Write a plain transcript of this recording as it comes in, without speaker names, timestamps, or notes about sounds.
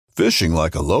Fishing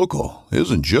like a local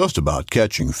isn't just about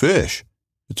catching fish.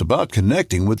 It's about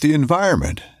connecting with the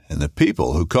environment and the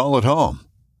people who call it home.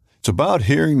 It's about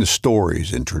hearing the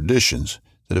stories and traditions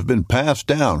that have been passed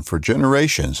down for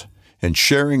generations and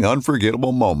sharing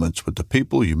unforgettable moments with the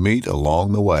people you meet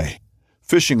along the way.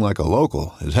 Fishing like a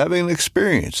local is having an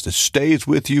experience that stays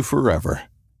with you forever.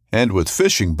 And with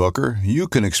Fishing Booker, you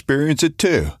can experience it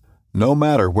too, no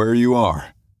matter where you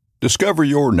are. Discover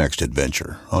your next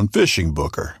adventure on Fishing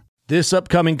Booker. This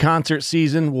upcoming concert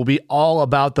season will be all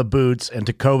about the boots, and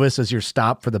Tecovas is your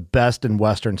stop for the best in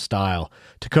Western style.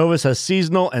 Tecovas has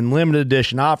seasonal and limited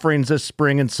edition offerings this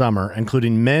spring and summer,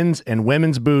 including men's and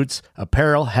women's boots,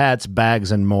 apparel, hats,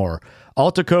 bags, and more.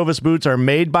 All Tecovas boots are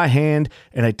made by hand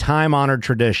in a time-honored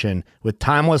tradition with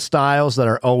timeless styles that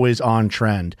are always on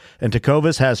trend. And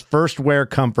Tecovas has first wear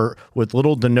comfort with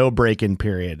little to no break-in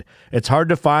period. It's hard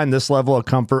to find this level of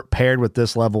comfort paired with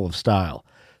this level of style.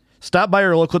 Stop by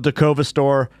your local Tecovas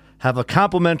store, have a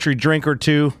complimentary drink or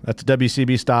two, that's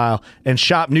WCB style, and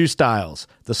shop new styles.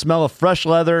 The smell of fresh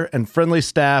leather and friendly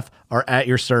staff are at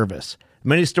your service.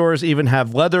 Many stores even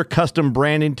have leather custom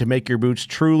branding to make your boots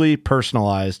truly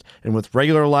personalized. And with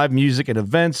regular live music and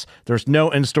events, there's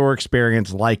no in-store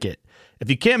experience like it.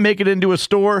 If you can't make it into a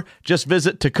store, just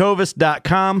visit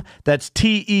tecovas.com. That's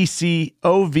TECOVAS.com.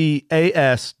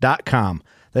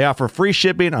 They offer free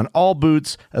shipping on all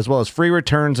boots, as well as free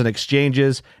returns and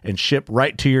exchanges, and ship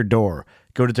right to your door.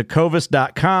 Go to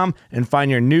tecovas.com and find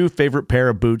your new favorite pair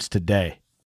of boots today.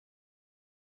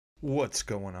 What's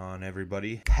going on,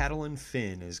 everybody? Paddle and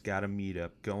Fin has got a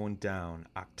meetup going down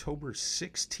October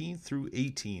 16th through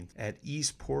 18th at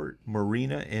Eastport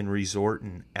Marina and Resort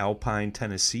in Alpine,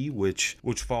 Tennessee, which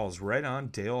falls right on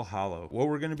Dale Hollow. What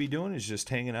we're going to be doing is just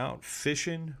hanging out,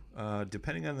 fishing.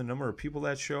 Depending on the number of people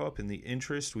that show up and the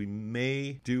interest, we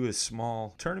may do a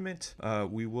small tournament.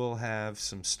 We will have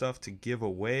some stuff to give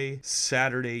away.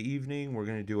 Saturday evening, we're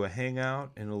going to do a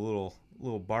hangout and a little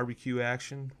barbecue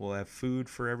action. We'll have food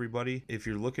for everybody. If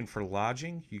you're looking for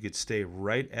lodging, you could stay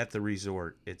right at the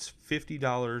resort. It's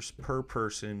 $50 per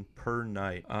person per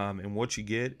night. And what you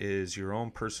get is your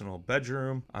own personal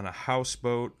bedroom on a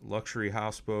houseboat, luxury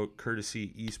houseboat,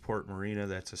 courtesy Eastport Marina.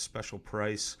 That's a special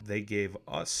price they gave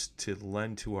us to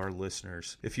lend to our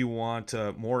listeners. If you want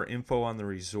more info on the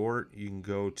resort, you can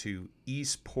go to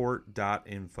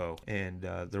eastport.info, and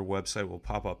their website will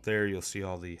pop up there. You'll see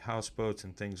all the houseboats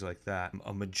and things like that.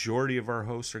 A majority of our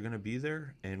hosts are going to be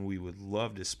there, and we would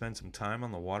love to spend some time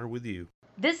on the water with you.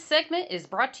 This segment is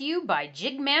brought to you by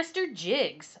Jigmaster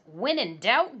Jigs. When in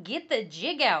doubt, get the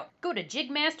jig out. Go to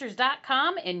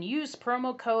jigmasters.com and use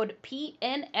promo code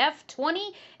PNF20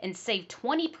 and save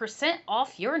 20%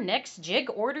 off your next jig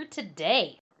order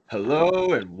today.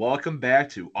 Hello and welcome back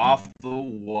to Off the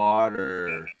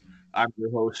Water. I'm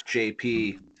your host,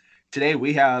 JP. Today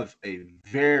we have a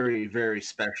very, very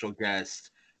special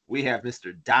guest. We have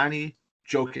Mr. Donnie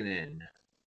Jokinen.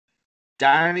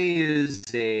 Donnie is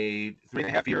a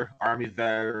 3.5-year Army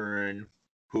veteran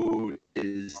who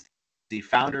is the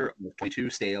founder of 22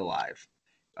 Stay Alive.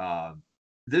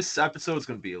 This episode is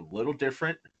going to be a little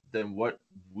different than what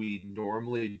we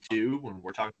normally do when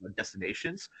we're talking about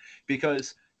destinations,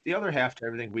 because the other half to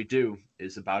everything we do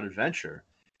is about adventure.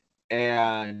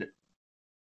 And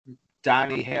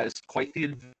Donnie has quite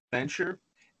the adventure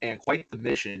and quite the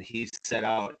mission he's set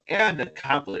out and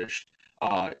accomplished,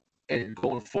 and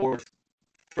going forth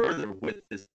further with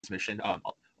this mission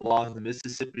along the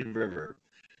Mississippi River.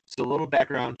 So a little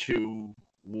background to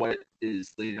what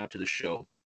is leading up to the show.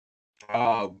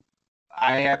 I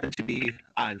happen to be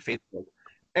on Facebook,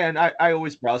 and I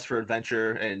always browse for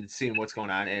adventure and seeing what's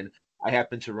going on, and I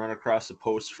happened to run across a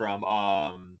post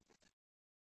from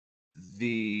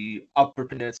the Upper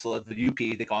Peninsula, the UP,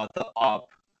 they call it the UP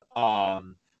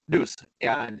News,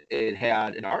 and it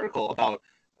had an article about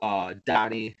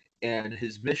Donnie and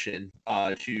his mission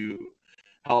to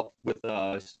help with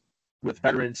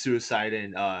veteran suicide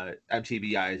and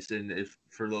MTBIs. And if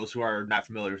for those who are not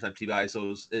familiar with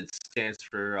MTBIs, it stands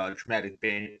for traumatic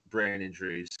brain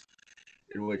injuries,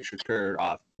 in which occur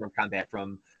from combat,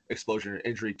 from exposure and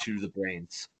injury to the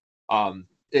brains.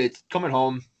 It's coming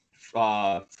home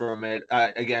from it.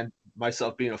 Again,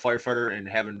 myself being a firefighter and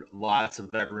having lots of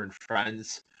veteran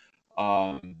friends,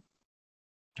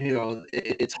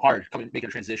 it's hard making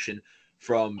a transition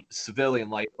from civilian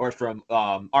life or from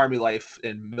Army life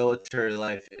and military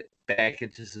life back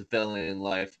into civilian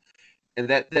life. And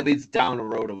that leads down a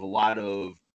road of a lot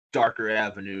of darker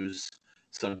avenues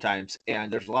sometimes.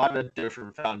 And there's a lot of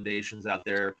different foundations out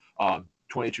there.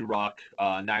 22 Rock,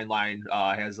 9 Line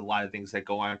has a lot of things that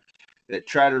go on that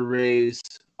try to raise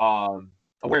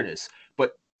awareness.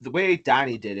 But the way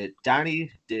Donnie did it,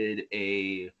 Donnie did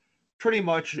a pretty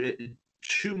much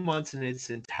 2 months in its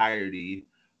entirety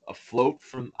afloat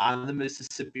from on the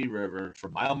Mississippi River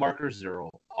from mile marker 0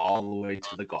 all the way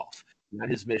to the Gulf. And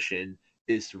his mission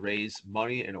is to raise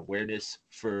money and awareness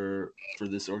for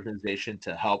this organization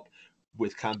to help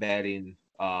with combating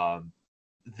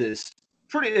this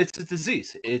it's a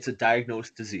disease. It's a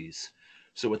diagnosed disease.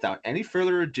 So without any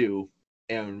further ado,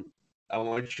 and I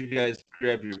want you guys to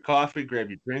grab your coffee, grab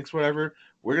your drinks, whatever.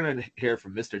 We're going to hear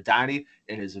from Mr. Donnie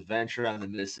and his adventure on the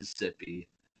Mississippi.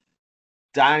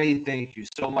 Donnie, thank you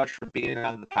so much for being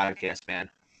on the podcast, man.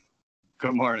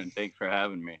 Good morning. Thanks for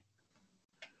having me.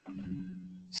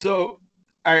 So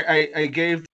I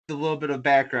gave a little bit of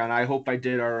background. I hope I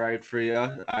did all right for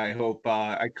you. I hope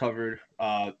I covered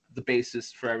the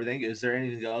basis for everything. Is there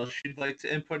anything else you'd like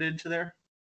to input into there?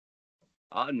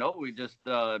 No, we just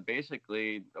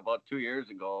basically about 2 years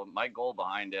ago, my goal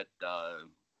behind it,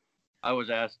 I was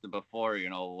asked before,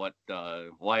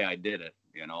 why I did it,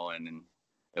 and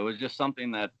it was just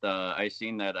something that I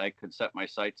seen that I could set my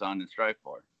sights on and strive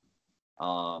for.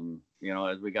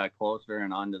 As we got closer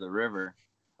and onto the river,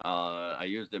 I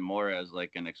used it more as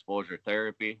like an exposure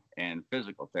therapy and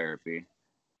physical therapy.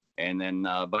 And then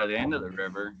by the end of the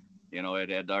river, it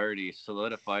had already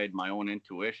solidified my own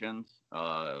intuitions.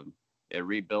 It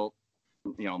rebuilt,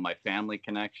 my family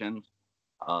connections.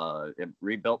 It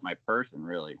rebuilt my person,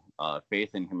 really,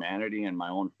 faith in humanity and my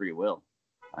own free will.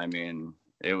 I mean,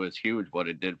 it was huge what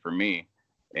it did for me.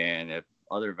 And if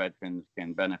other veterans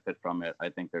can benefit from it, I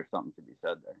think there's something to be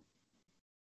said there.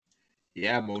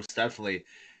 Yeah, most definitely.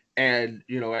 And,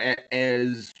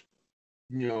 as,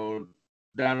 not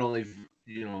only,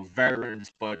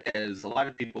 veterans, but as a lot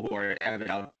of people who are avid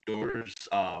outdoors,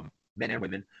 men and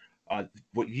women,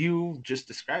 what you just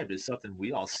described is something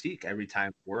we all seek every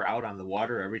time we're out on the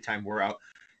water, every time we're out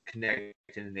connecting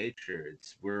to nature.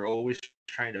 We're always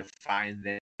trying to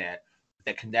find that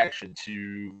connection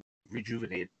to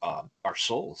rejuvenate our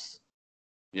souls.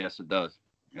 Yes, it does.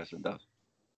 Yes, it does.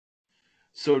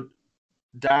 So,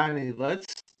 Donnie,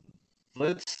 let's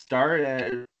start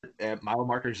at mile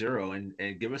marker 0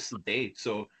 and give us the date.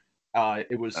 So,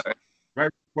 it was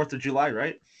right 4th of July,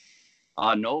 right?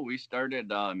 No, we started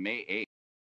May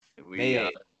 8th. May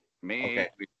 8th. May 8th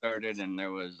we started, and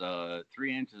there was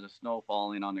 3 inches of snow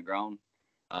falling on the ground.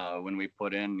 When we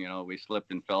put in, we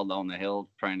slipped and fell down the hill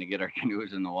trying to get our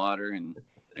canoes in the water, and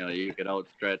you could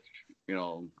outstretch,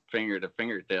 finger to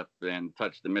fingertip and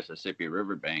touch the Mississippi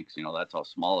River banks. That's how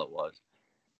small it was.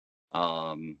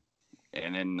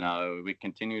 And then we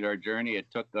continued our journey. It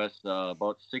took us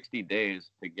about 60 days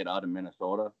to get out of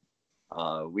Minnesota.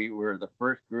 We were the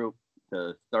first group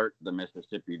to start the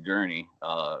Mississippi journey.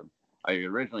 I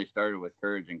originally started with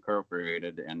Courage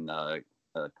Incorporated and a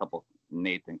couple,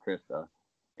 Nate and Krista.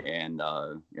 And,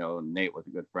 Nate was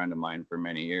a good friend of mine for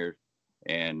many years.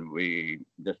 And we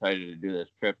decided to do this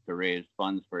trip to raise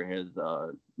funds for his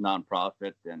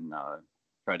nonprofit and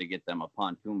try to get them a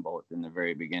pontoon boat in the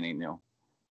very beginning,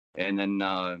 And then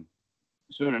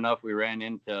soon enough, we ran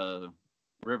into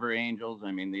River Angels.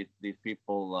 I mean, these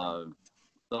people,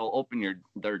 they'll open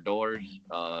their doors,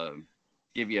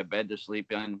 give you a bed to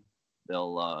sleep in.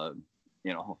 They'll,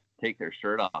 take their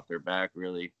shirt off their back,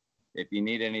 really. If you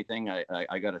need anything,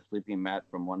 I got a sleeping mat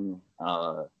from one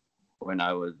when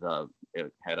I was,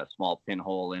 it had a small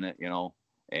pinhole in it,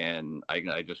 and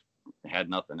I just had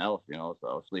nothing else, so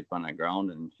I was sleep on the ground,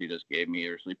 and she just gave me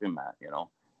her sleeping mat,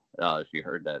 she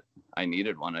heard that I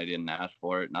needed one. I didn't ask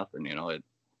for it, nothing,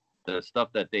 the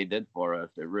stuff that they did for us,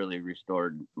 it really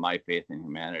restored my faith in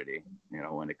humanity,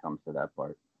 when it comes to that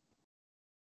part.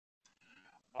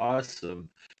 Awesome.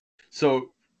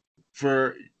 So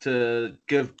to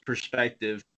give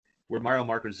perspective, where mile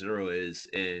marker 0 is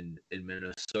in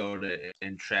Minnesota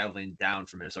and traveling down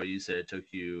from Minnesota, you said it took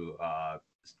you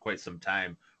quite some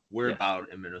time. Where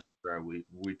about in Minnesota are we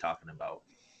talking about?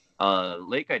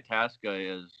 Lake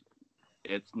Itasca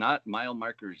it's not mile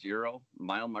marker 0.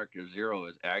 Mile marker 0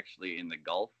 is actually in the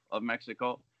Gulf of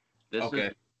Mexico.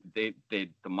 The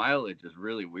mileage is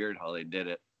really weird how they did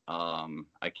it.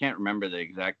 I can't remember the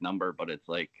exact number, but it's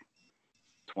like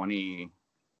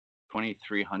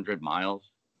 2,300 miles,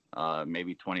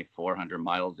 maybe 2,400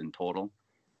 miles in total.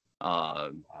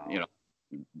 Wow.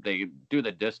 They do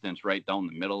the distance right down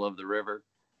the middle of the river.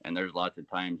 And there's lots of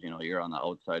times, you're on the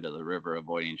outside of the river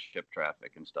avoiding ship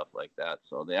traffic and stuff like that.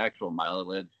 So the actual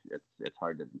mileage, it's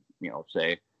hard to,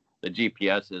 say. The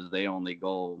GPSs, they only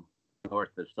go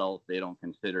north to south. They don't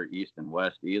consider east and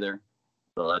west either.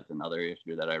 So that's another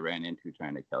issue that I ran into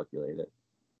trying to calculate it.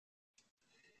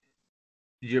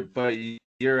 But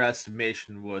your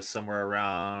estimation was somewhere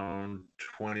around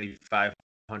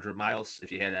 2,500 miles,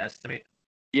 if you had to estimate.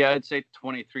 Yeah, I'd say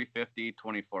 2,350,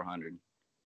 2,400.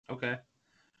 Okay,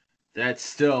 that's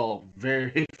still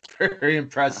very, very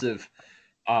impressive.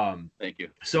 Thank you.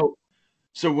 So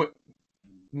what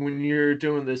when you're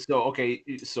doing this, so okay,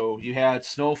 so you had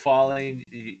snow falling.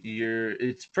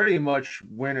 It's pretty much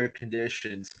winter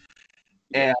conditions,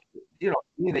 Yeah. and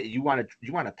being that you want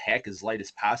to pack as light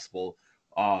as possible.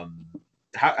 Um,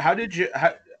 how did you?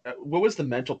 What was the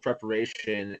mental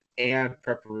preparation and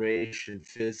preparation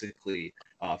physically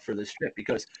for this trip?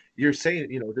 Because you're saying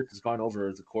this has gone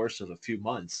over the course of a few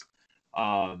months.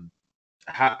 Um,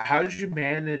 how did you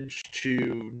manage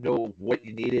to know what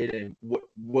you needed and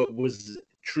what was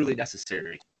truly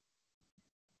necessary?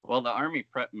 Well, the Army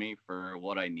prepped me for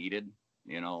what I needed,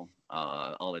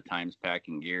 all the times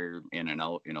packing gear in and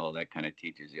out, that kind of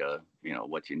teaches you,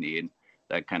 what you need.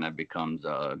 That kind of becomes,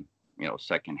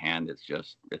 secondhand. It's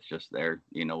just there,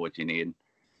 what you need.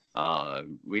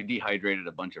 We dehydrated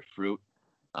a bunch of fruit.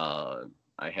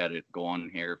 I had it going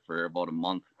here for about a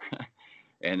month.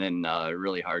 And then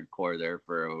really hardcore there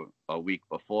for a week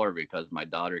before because my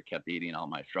daughter kept eating all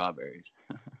my strawberries.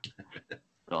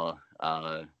 So,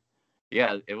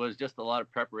 yeah, it was just a lot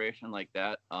of preparation like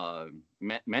that.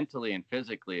 Mentally and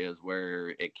physically is where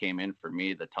it came in for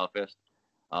me the toughest.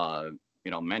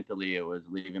 Mentally it was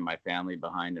leaving my family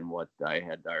behind and what I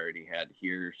had already had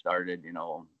here started,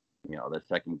 the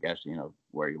second guessing of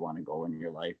where you want to go in your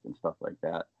life and stuff like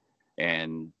that.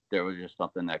 And there was just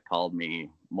something that called me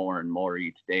more and more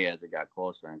each day as it got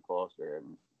closer and closer.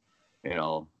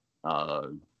 And,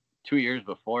 2 years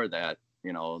before that,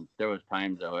 there was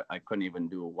times I couldn't even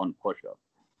do one push-up.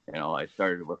 I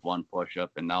started with one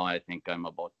push-up and now I think I'm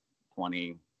about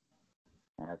 20,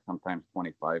 sometimes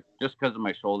 25, just because of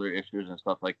my shoulder issues and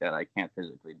stuff like that. I can't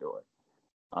physically do it.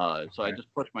 So I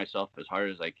just push myself as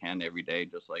hard as I can every day,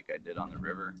 just like I did on the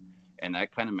river. And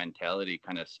that kind of mentality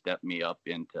kind of stepped me up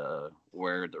into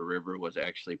where the river was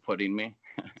actually putting me.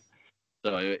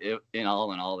 So in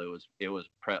all, it was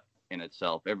prep in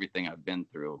itself. Everything I've been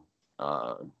through,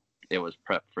 it was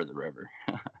prep for the river.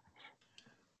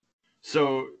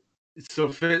 So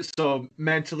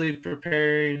mentally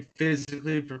preparing,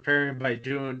 physically preparing by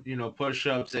doing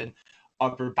push-ups and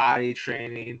upper body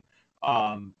training.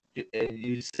 And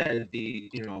you said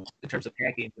in terms of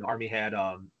packing, the Army had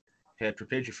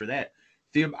prepared you for that.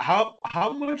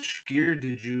 How much gear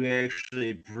did you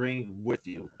actually bring with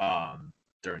you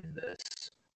during this?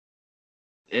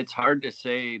 It's hard to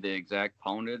say the exact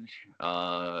poundage.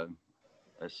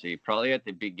 Let's see, probably at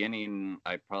the beginning,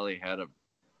 I probably had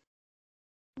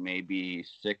maybe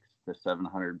 600 to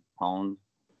 700 pounds,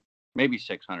 maybe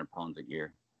 600 pounds of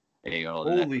gear.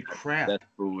 Holy crap! That's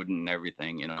food and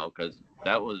everything, because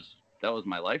that was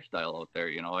my lifestyle out there.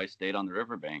 I stayed on the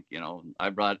riverbank. I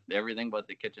brought everything but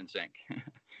the kitchen sink.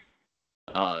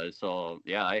 So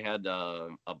yeah, I had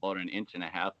about 1.5 inches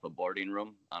of boarding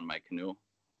room on my canoe.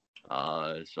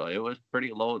 So it was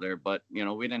pretty low there, but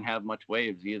we didn't have much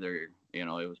waves either. It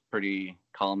was pretty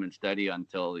calm and steady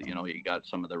until you got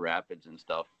some of the rapids and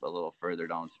stuff a little further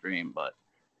downstream. But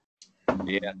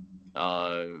yeah,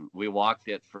 we walked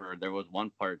it there was one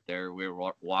part there we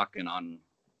were walking on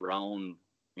brown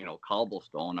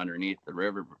cobblestone underneath the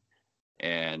river,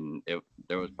 and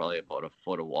there was probably about a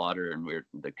foot of water, and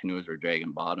the canoes were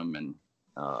dragging bottom, and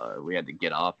we had to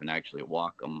get off and actually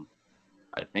walk them.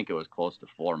 I think it was close to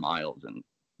 4 miles and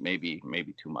maybe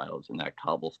 2 miles in that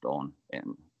cobblestone.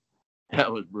 And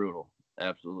that was brutal.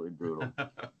 Absolutely brutal.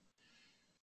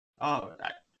 Oh,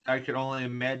 I could only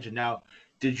imagine. Now,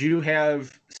 did you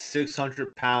have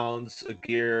 600 pounds of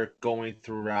gear going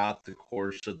throughout the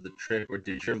course of the trip, or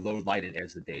did your load lighten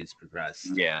as the days progressed?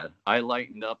 Yeah, I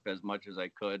lightened up as much as I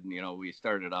could. We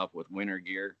started off with winter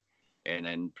gear, and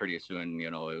then pretty soon,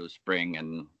 it was spring,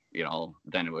 and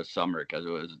then it was summer because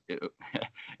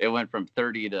it went from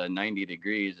 30 to 90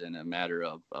 degrees in a matter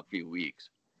of a few weeks.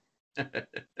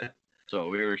 So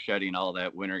we were shedding all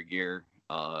that winter gear,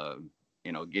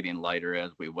 getting lighter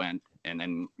as we went. And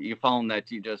then you found that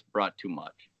you just brought too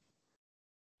much.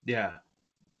 Yeah.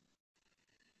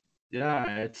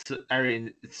 Yeah, it's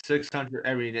 600.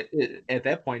 At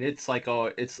that point, it's like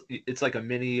a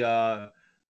mini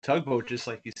tugboat, just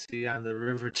like you see on the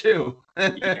river too.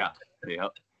 Yeah.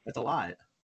 That's a lot.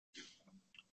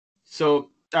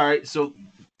 So, all right. So,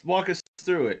 walk us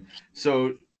through it.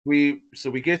 So we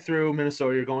get through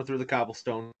Minnesota. You're going through the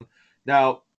cobblestone.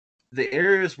 Now, the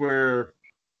areas where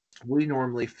we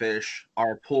normally fish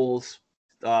are pools.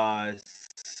 I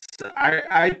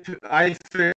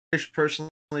fish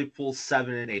personally pools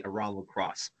 7 and 8 around La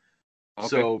Crosse. Okay.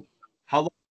 So, how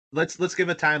long let's give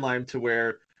a timeline to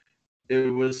where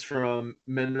it was from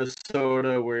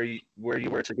Minnesota where you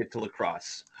were to get to La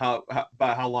Crosse.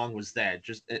 About how long was that?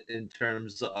 Just in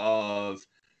terms of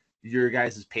your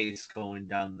guys' pace going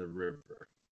down the river.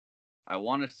 I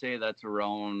want to say that's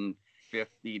around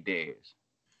 50 days.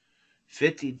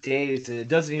 50 days, and it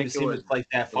doesn't even seem like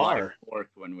that far. July 4th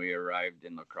when we arrived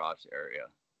in La Crosse area.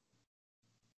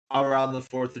 Around the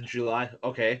 4th of July.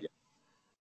 Okay. Yeah.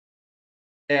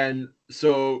 And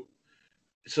so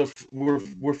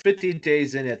we're 15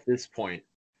 days in at this point.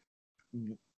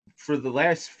 For the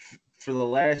last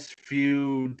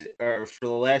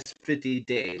 50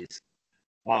 days,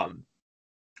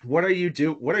 what are you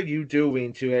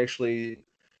doing to actually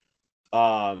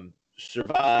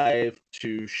survive,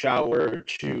 to shower,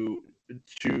 to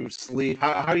sleep?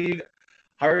 How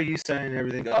are you setting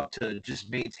everything up to just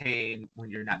maintain when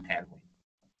you're not paddling?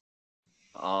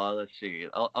 Let's see.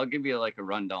 I'll give you like a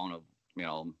rundown of,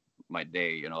 my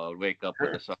day. I'd wake up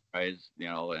with the sunrise,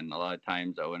 and a lot of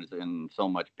times I was in so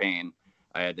much pain,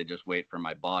 I had to just wait for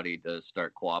my body to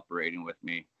start cooperating with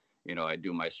me. I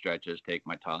do my stretches, take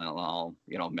my Tylenol,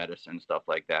 medicine, stuff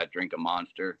like that, drink a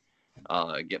Monster,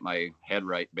 get my head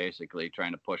right, basically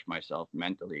trying to push myself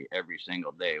mentally every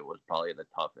single day was probably the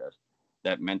toughest.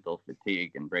 That mental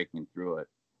fatigue and breaking through it,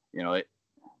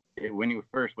 when you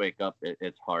first wake up,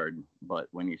 it's hard, but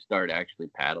when you start actually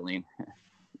paddling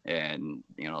and,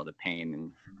 the pain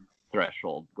and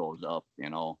threshold goes up,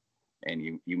 and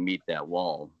you meet that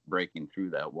wall, breaking through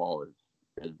that wall is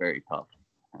very tough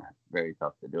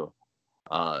to do.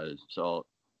 So,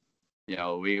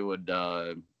 we would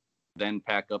then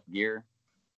pack up gear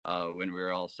when we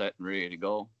were all set and ready to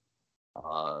go.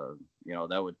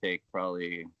 That would take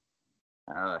probably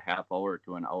a half hour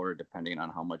to an hour, depending on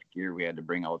how much gear we had to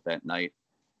bring out that night,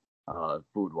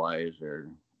 food wise, or,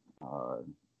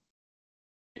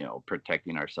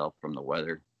 protecting ourselves from the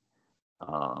weather.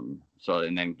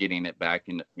 And then getting it back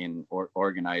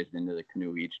organized into the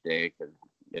canoe each day, because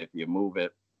if you move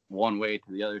it one way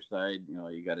to the other side,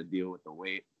 you got to deal with the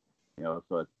weight, so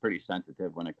it's pretty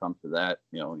sensitive when it comes to that.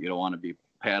 You don't want to be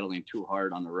paddling too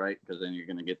hard on the right, because then you're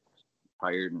going to get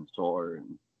tired and sore.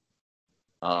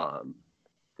 And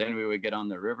then we would get on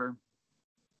the river,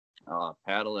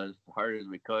 paddle as hard as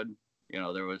we could.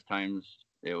 There was times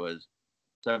it was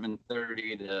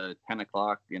 7:30 to 10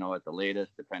 o'clock, at the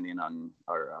latest, depending on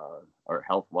our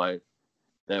health wise,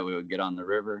 that we would get on the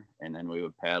river, and then we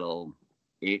would paddle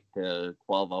 8 to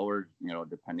 12 hours,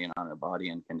 depending on our body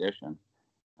and condition.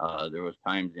 There was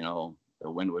times, the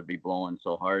wind would be blowing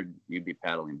so hard, you'd be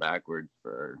paddling backwards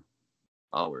for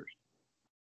hours.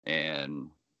 And,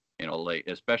 like,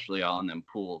 especially on them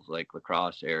pools, like La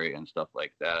Crosse area and stuff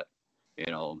like that,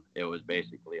 it was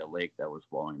basically a lake that was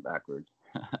flowing backwards.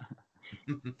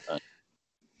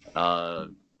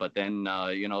 But then,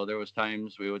 there was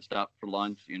times we would stop for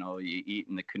lunch, you eat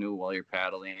in the canoe while you're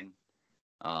paddling.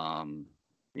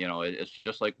 It's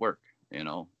just like work,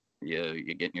 you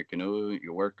get in your canoe,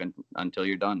 you work until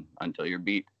you're done, until you're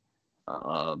beat.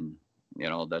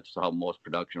 That's how most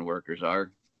production workers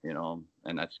are,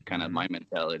 and that's kind of my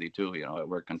mentality too. I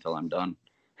work until I'm done.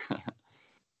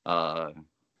 So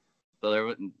there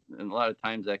was a lot of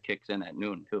times that kicks in at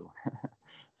noon too.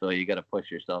 So you got to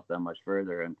push yourself that much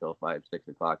further until 5, 6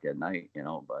 o'clock at night,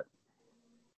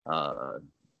 but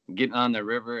getting on the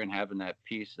river and having that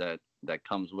peace that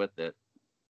comes with it.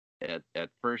 At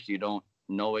first, you don't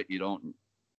know it. You don't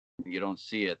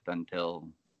see it until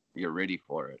you're ready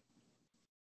for it.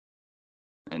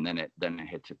 And then it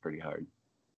hits it pretty hard.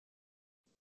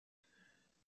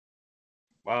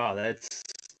 Wow. That's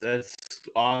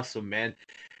awesome, man.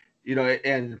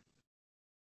 And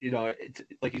it's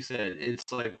like you said,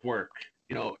 it's like work,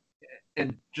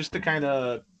 and just to kind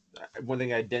of, one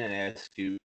thing I didn't ask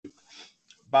you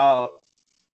about,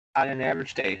 on an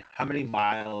average day, how many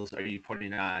miles are you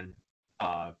putting on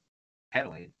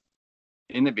paddling?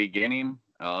 In the beginning,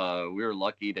 we were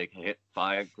lucky to hit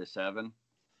 5 to 7.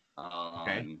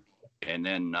 Okay. And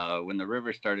then when the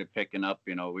river started picking up,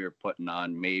 we were putting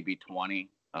on maybe 20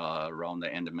 around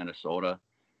the end of Minnesota.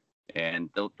 And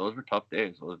those were tough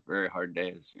days. Those were very hard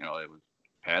days. It was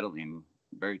paddling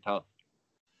very tough.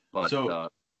 But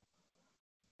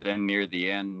then near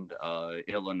the end,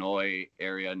 Illinois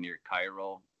area near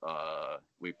Cairo,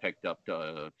 we picked up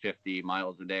to 50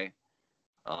 miles a day.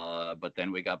 But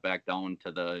then we got back down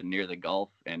to near the Gulf,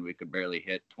 and we could barely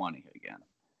hit 20 again.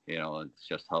 It's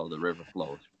just how the river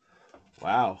flows.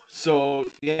 Wow. So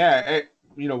yeah,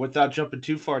 without jumping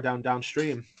too far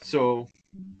downstream. So,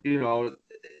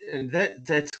 and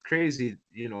that's crazy,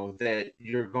 that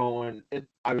you're going,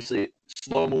 obviously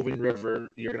slow moving river,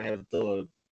 you're going to have the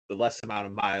less amount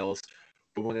of miles.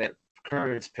 But when that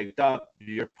current's picked up,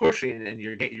 you're pushing and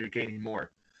you're gaining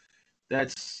more.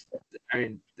 That's, I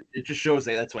mean, it just shows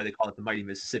that that's why they call it the Mighty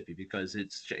Mississippi, because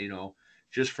it's,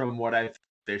 just from what I've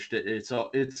fished, it's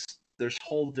there's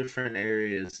whole different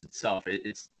areas itself.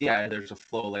 It's yeah, there's a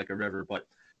flow like a river, but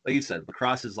like you said, La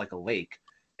Crosse is like a lake.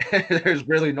 There's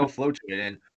really no flow to it,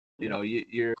 and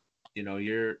you're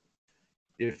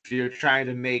if you're trying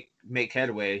to make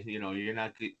headway, you're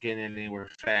not getting anywhere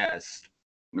fast.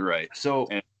 Right. So,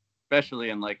 and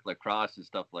especially in like La Crosse and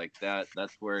stuff like that,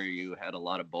 that's where you had a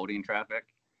lot of boating traffic.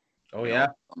 Oh yeah,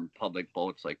 public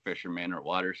boats like fishermen or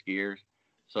water skiers.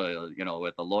 So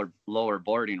with the lower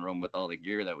boarding room with all the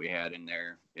gear that we had in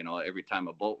there, every time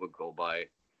a boat would go by,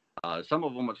 some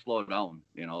of them would slow down,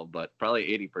 but probably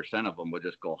 80% of them would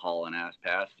just go hauling ass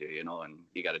past you, and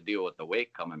you got to deal with the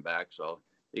wake coming back. So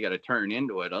you got to turn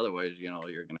into it. Otherwise, you're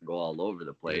going to go all over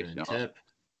the place.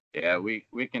 Yeah, we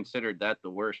considered that the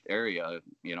worst area,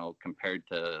 compared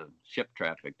to ship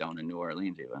traffic down in New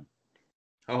Orleans even.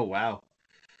 Oh, wow.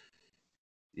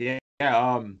 Yeah.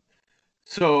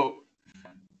 So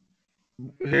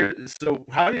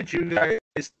how did you guys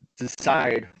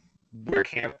decide where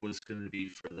camp was going to be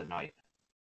for the night?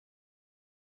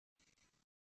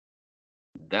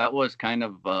 That was kind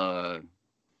of up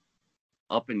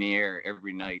in the air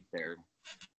every night there.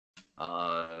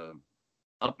 Up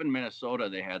in Minnesota,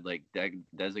 they had like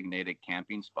designated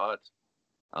camping spots.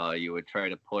 You would try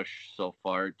to push so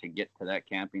far to get to that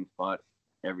camping spot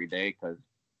every day because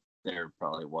there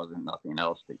probably wasn't nothing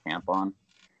else to camp on.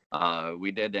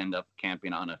 We did end up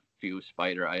camping on a few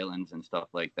spider islands and stuff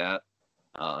like that.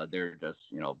 They're just,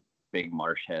 big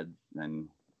marsh heads and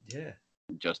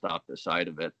just off the side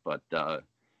of it. But,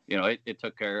 it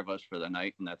took care of us for the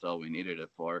night, and that's all we needed it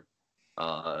for.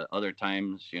 Other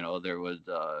times, there was,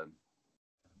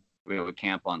 we would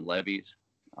camp on levees.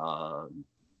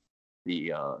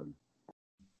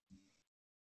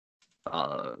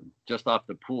 Just off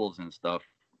the pools and stuff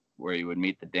where you would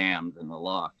meet the dams and the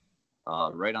lock.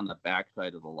 Right on the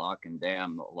backside of the lock and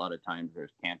dam, a lot of times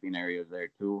there's camping areas there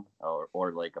too,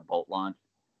 or like a boat launch.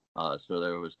 So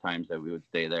there was times that we would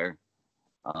stay there.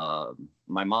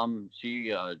 My mom,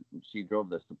 she drove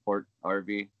the support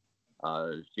RV.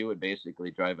 She would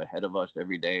basically drive ahead of us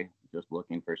every day, just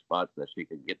looking for spots that she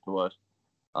could get to us.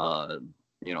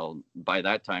 By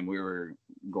that time we were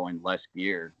going less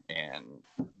gear, and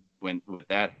with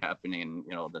that happening,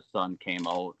 the sun came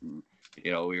out, and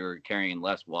we were carrying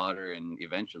less water, and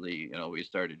eventually, we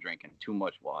started drinking too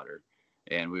much water,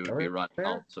 and we would be running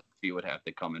out, so she would have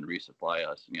to come and resupply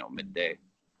us, midday.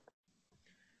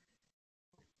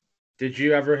 Did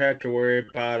you ever have to worry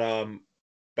about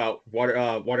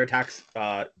water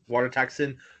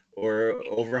toxin or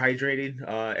overhydrating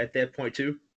at that point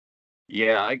too?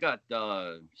 Yeah, I got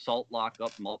salt lock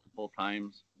up multiple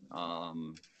times,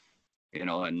 and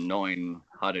knowing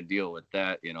how to deal with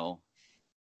that,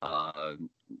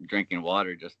 drinking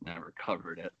water just never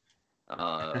covered it.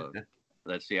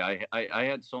 Let's see, I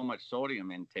had so much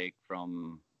sodium intake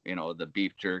from, the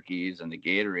beef jerkies and the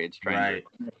Gatorades trying to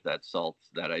finish that salt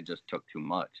that I just took too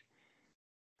much.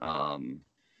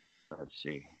 Let's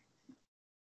see.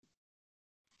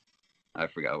 I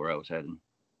forgot where I was heading.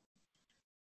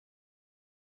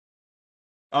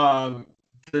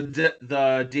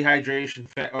 The dehydration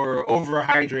or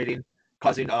overhydrating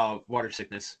causing water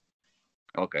sickness.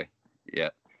 Okay. Yeah.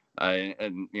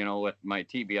 And with my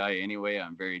TBI anyway,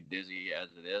 I'm very dizzy as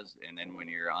it is, and then when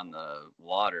you're on the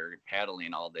water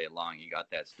paddling all day long, you got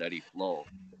that steady flow,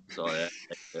 so it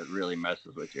really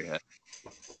messes with your head.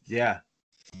 Yeah.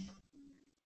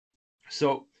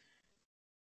 So,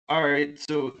 all right.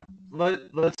 So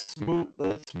let's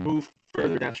move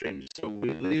further downstream. So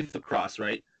we leave La Crosse,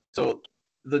 right? So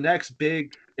the next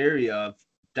big area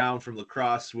down from La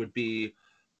Crosse would be,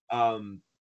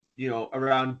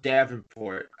 around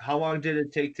Davenport. How long did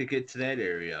it take to get to that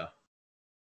area?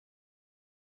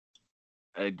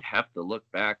 I'd have to look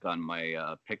back on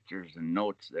my pictures and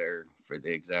notes there for the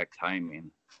exact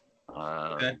timing.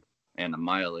 Okay. And the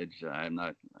mileage. I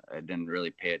didn't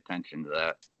really pay attention to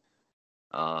that.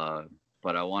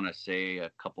 But I want to say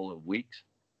a couple of weeks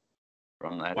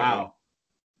from that. Wow.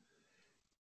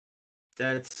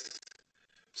 Area. That's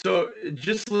so.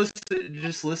 Just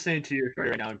listening to your story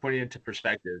right now and putting it into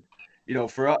perspective.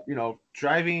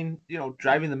 Driving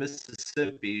the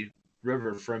Mississippi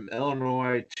River from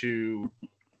Illinois to,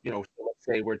 let's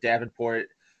say we're Davenport,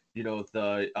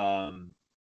 the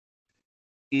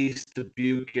East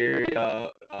Dubuque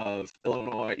area of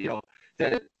Illinois,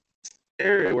 that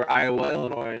area where Iowa,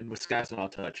 Illinois, and Wisconsin all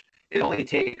touch. It only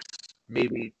takes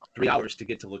maybe 3 hours to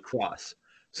get to La Crosse.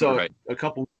 So a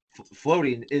couple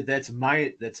floating. That's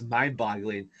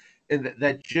mind-boggling, and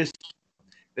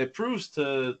that proves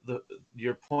to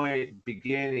your point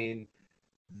beginning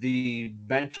the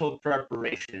mental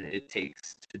preparation it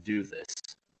takes to do this.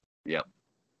 Yep.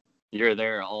 You're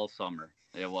there all summer.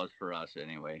 It was for us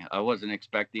anyway. I wasn't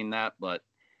expecting that, but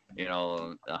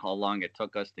how long it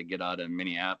took us to get out of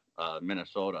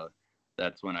Minnesota,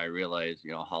 that's when I realized,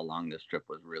 how long this trip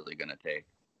was really going to take.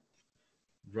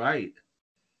 Right.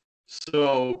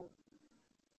 So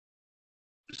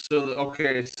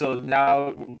okay, so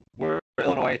now we're in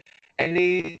Illinois.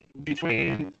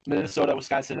 Between Minnesota,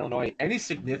 Wisconsin, Illinois, any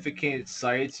significant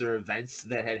sites or events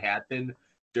that had happened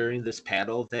during this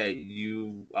paddle that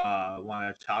you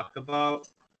want to talk about?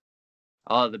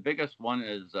 The biggest one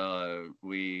is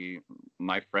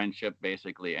my friendship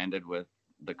basically ended with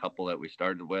the couple that we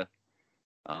started with.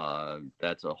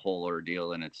 That's a whole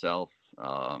ordeal in itself.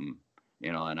 And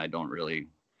I don't really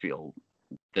feel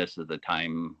this is the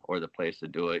time or the place to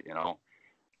do it,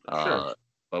 Sure.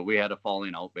 But we had a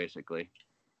falling out basically.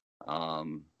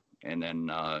 And then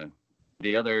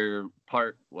the other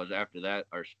part was after that,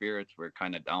 our spirits were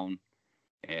kind of down,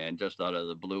 and just out of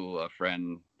the blue, a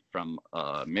friend from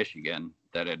Michigan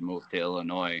that had moved to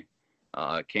Illinois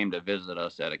came to visit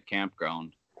us at a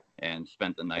campground and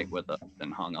spent the night with us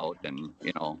and hung out, and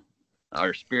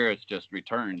our spirits just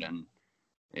returned. And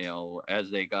as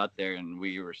they got there and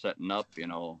we were setting up,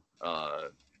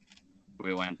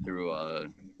 we went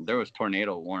through there was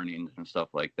tornado warnings and stuff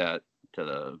like that to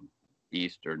the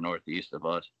east or northeast of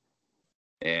us,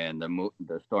 and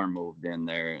the storm moved in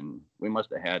there, and we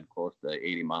must have had close to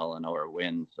 80-mile-an-hour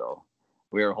wind. So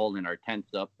we were holding our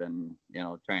tents up and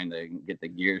trying to get the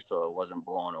gear so it wasn't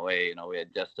blowing away. We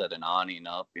had just set an awning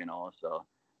up, so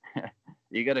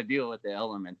you got to deal with the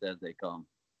elements as they come.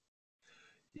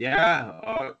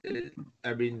 Yeah,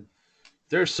 I mean,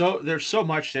 there's so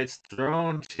much that's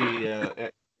thrown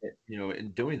to you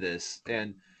in doing this,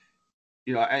 and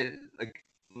I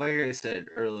like I said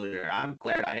earlier, I'm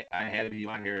glad I have you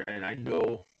on here, and I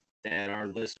know that our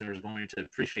listeners are going to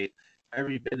appreciate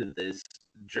every bit of this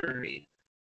journey.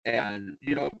 And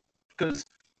because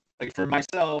like for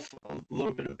myself, a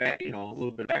little bit of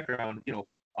background,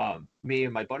 me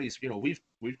and my buddies,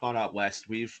 we've gone out west,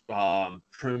 we've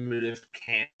primitive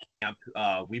camp,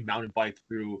 we mountain biked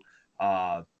through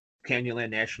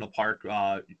Canyonland National Park,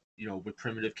 with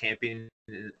primitive camping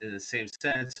in the same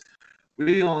sense.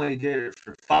 We only did it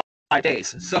for 5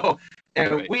 days, so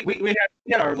and Right. we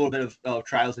had our little bit of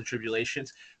trials and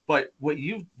tribulations. But what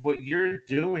you're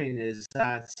doing is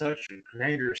on such a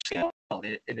grander scale,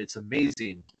 and it's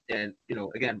amazing. And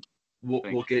again,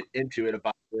 we'll get into it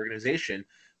about the organization,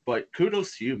 but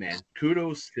kudos to you, man.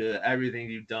 Kudos to everything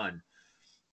you've done.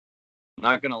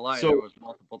 Not gonna lie, So- there was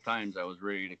multiple times I was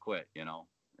ready to quit.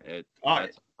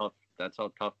 That's tough. That's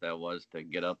how tough that was to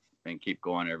get up and keep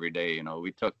going every day.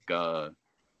 We took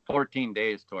 14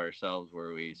 days to ourselves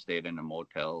where we stayed in a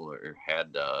motel or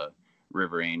had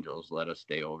River Angels let us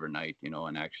stay overnight,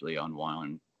 and actually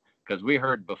unwind. Because we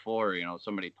heard before,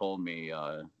 somebody told me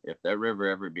if that river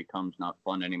ever becomes not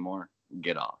fun anymore,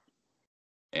 get off.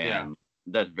 And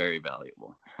that's very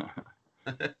valuable.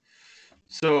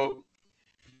 So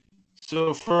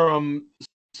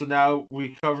now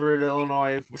we covered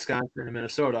Illinois, Wisconsin, and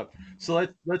Minnesota. So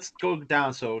let's go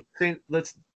down. So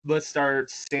let's start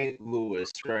St.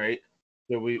 Louis, right?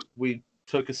 So we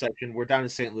took a section. We're down in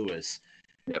St. Louis.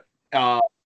 Yep.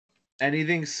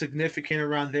 Anything significant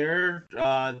around there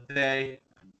that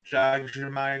jogs your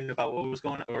mind about what was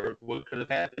going on or what could have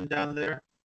happened down there?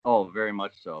 Oh, very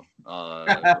much so.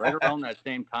 Right around that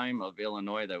same time of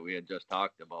Illinois that we had just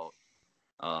talked about,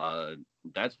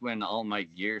 that's when all my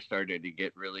gear started to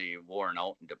get really worn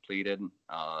out and depleted.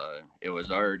 It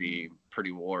was already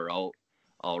pretty wore out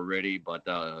already, but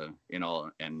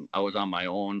and I was on my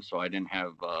own, so I didn't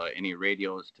have any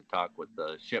radios to talk with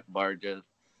the ship barges.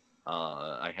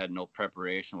 I had no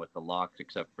preparation with the locks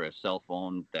except for a cell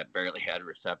phone that barely had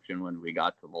reception when we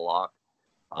got to the lock.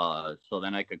 So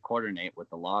then I could coordinate with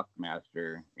the lock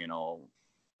master,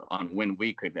 on when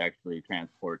we could actually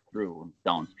transport through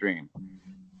downstream.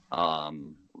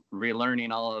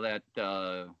 Relearning all of that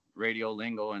radio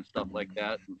lingo and stuff like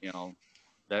that,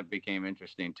 that became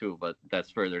interesting too, but that's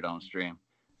further downstream.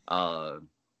 I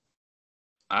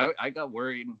got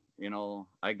worried,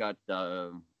 I got,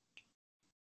 how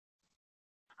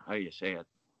do you say it?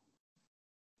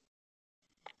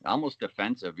 Almost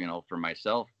defensive, for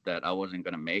myself that I wasn't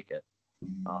going to make it.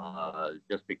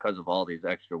 Just because of all these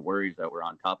extra worries that were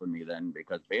on top of me then,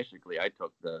 because basically I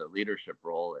took the leadership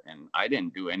role and I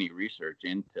didn't do any research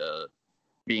into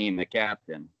being the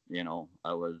captain.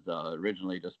 I was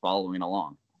originally just following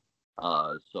along.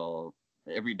 So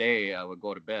every day I would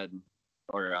go to bed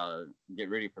or get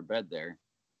ready for bed there.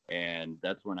 And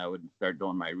that's when I would start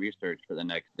doing my research for the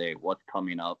next day. What's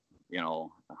coming up? You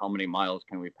know, how many miles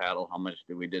can we paddle? How much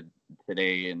did we did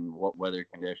today and what weather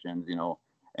conditions, you know?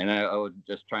 And I would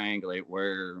just triangulate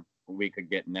where we could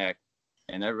get next.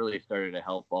 And that really started to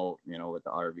help out, you know, with the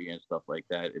RV and stuff like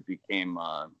that. It became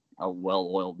a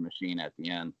well-oiled machine at the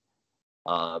end.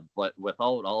 But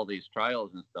without all these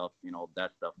trials and stuff, you know,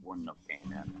 that stuff wouldn't have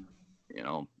came in. You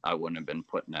know, I wouldn't have been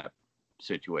put in that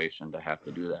situation to have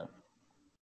to do that.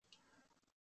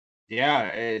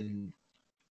 Yeah, and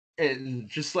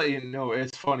just let you know,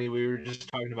 it's funny. We were just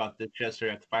talking about this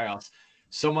yesterday at the firehouse.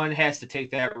 Someone has to take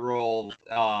that role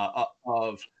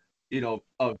of, you know,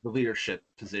 of the leadership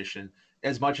position.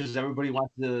 As much as everybody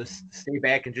wants to stay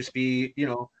back and just be, you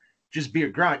know, just be a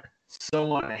grunt,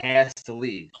 someone has to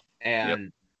lead.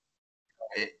 And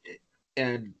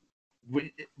and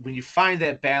when you find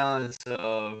that balance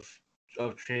of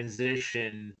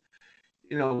transition,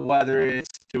 you know, whether it's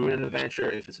doing an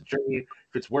adventure, if it's a journey,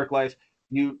 if it's work life,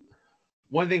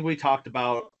 one thing we talked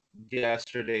about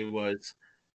yesterday was,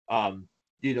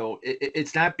 you know,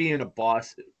 it's not being a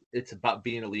boss, it's about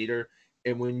being a leader.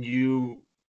 And when you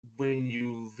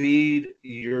lead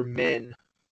your men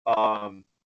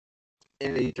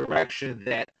in a direction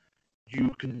that you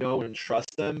can know and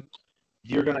trust them,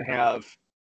 you're gonna have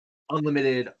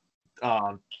unlimited,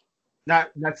 not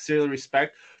necessarily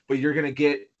respect, but you're gonna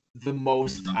get the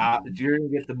most. You're gonna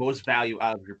get the most value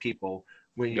out of your people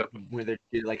when they're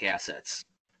treated like assets.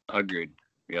 Agreed.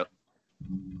 Yep.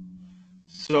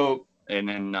 So, and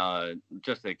then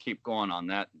just to keep going on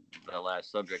that, the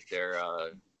last subject there,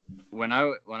 when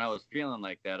I was feeling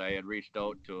like that, I had reached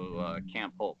out to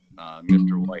Camp Hope,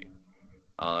 Mr. White,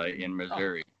 in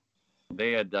Missouri.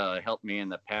 They had helped me in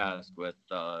the past with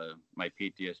my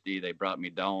PTSD. They brought me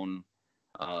down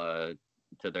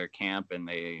to their camp, and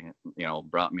they, you know,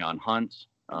 brought me on hunts.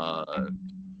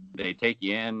 They take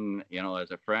you in, you know,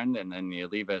 as a friend, and then you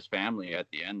leave as family at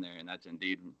the end there, and that's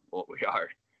indeed what we are.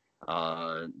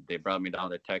 They brought me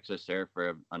down to Texas there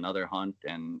for another hunt,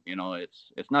 and you know,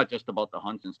 it's not just about the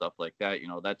hunts and stuff like that. You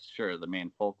know, that's sure the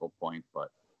main focal point,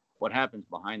 but what happens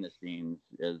behind the scenes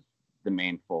is the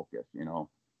main focus. You know,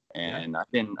 and I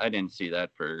didn't see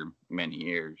that for many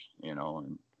years. You know,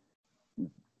 and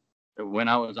when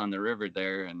I was on the river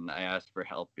there, and I asked for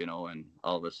help, you know, and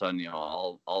all of a sudden, you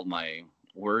know, all my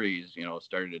worries, you know,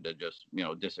 started to just, you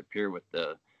know, disappear with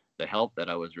the help that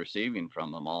I was receiving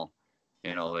from them all.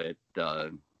 You know, it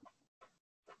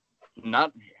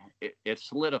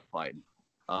solidified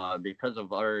because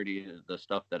of already the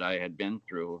stuff that I had been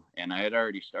through, and I had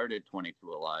already started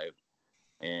 22 Alive,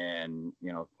 and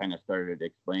you know, kind of started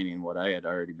explaining what I had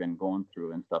already been going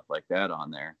through and stuff like that on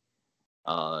there.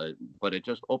 But it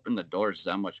just opened the doors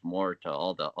that much more to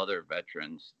all the other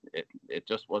veterans. It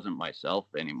just wasn't myself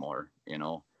anymore, you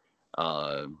know.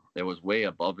 It was way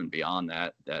above and beyond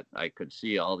that I could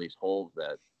see all these holes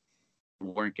that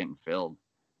weren't getting filled,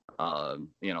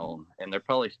 you know, and they're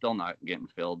probably still not getting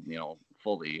filled, you know,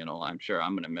 fully. You know, I'm sure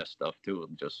I'm gonna miss stuff too.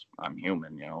 Just I'm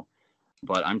human, you know,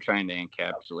 but I'm trying to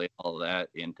encapsulate all that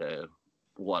into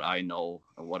what I know,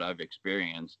 what I've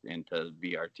experienced, into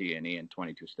VRT&E and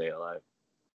 22 Stay Alive.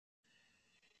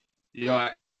 You know,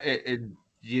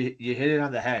 you hit it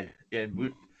on the head, and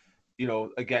we, you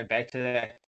know, again, back to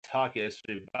that talk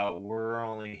yesterday about we're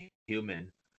only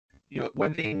human. You know,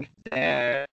 one thing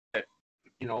that,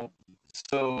 you know,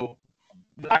 so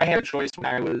I had a choice when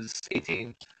I was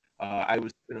 18. I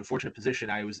was in a fortunate position.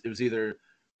 It was either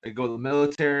I go to the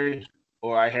military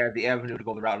or I had the avenue to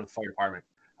go the route of the fire department.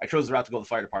 I chose the route to go to the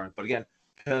fire department, but again,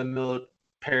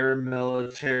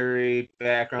 paramilitary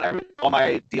background. All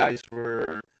my DIs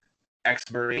were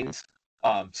ex-Marines.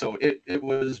 So it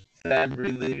was them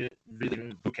really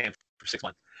boot camp for 6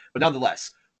 months. But nonetheless,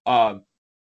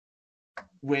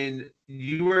 when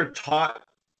you were taught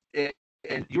it,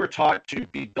 and you were taught to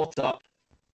be built up,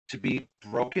 to be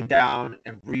broken down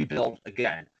and rebuilt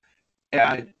again,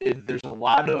 and there's a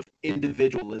lot of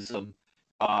individualism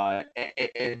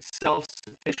and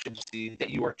self-sufficiency that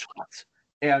you are taught.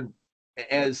 And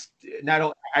as not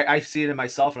only I see it in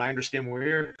myself, and I understand where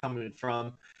you're coming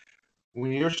from.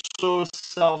 When you're so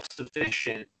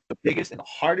self-sufficient, the biggest and the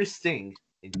hardest thing,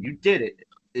 and you did it,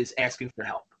 is asking for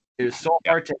help. It is so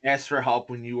hard to ask for help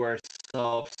when you are a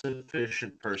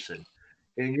self-sufficient person.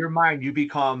 In your mind, you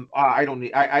become, I don't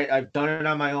need, I've done it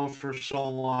on my own for so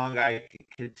long, I can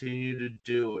continue to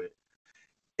do it.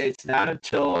 It's not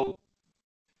until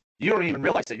you don't even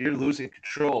realize that you're losing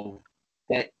control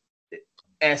that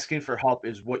asking for help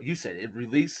is what you said. It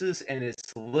releases and it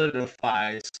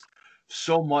solidifies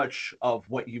so much of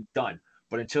what you've done.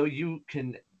 But until you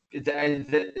can,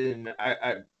 and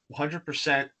I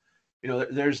 100%,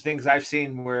 there's things I've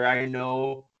seen where I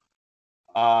know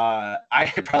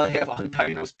I probably have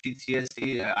undiagnosed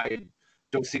PTSD. I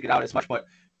don't seek it out as much, but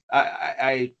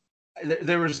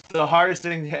there was the hardest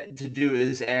thing to do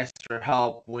is ask for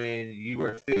help when you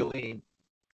are feeling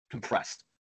compressed.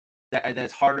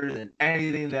 That's harder than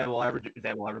anything that will ever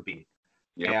be.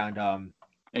 Yep.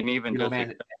 And even just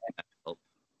man,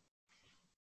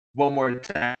 one more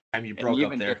time, you broke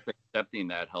up there. Just accepting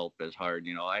that help is hard.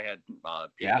 I had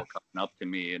people coming up to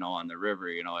me, on the river,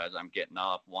 as I'm getting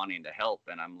off, wanting to help,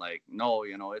 and I'm like, no,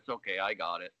 it's okay, I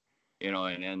got it,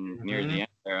 and then near the end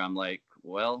there, I'm like,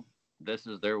 well, this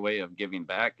is their way of giving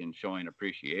back and showing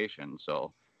appreciation.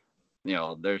 So,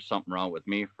 there's something wrong with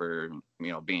me for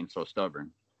being so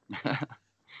stubborn.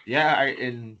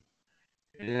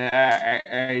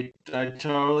 I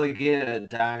totally get it,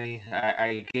 Donnie.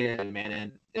 I get it,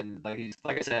 man. And like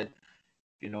I said,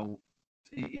 you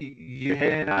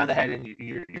hit it on the head, and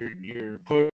you're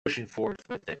pushing forth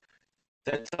with it.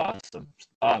 That's awesome.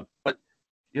 But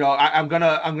I'm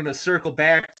gonna circle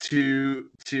back to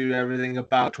everything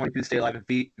about 22 Stay Alive and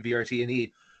VRT and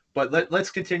E. But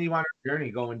let's continue on our journey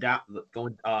going down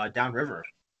river.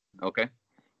 Okay.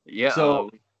 Yeah. So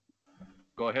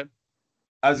go ahead.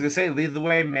 I was gonna say, lead the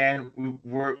way, man.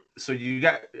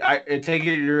 I take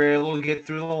it you're able to get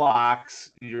through the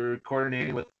locks. You're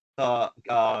coordinating with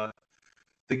the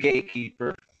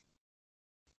gatekeeper.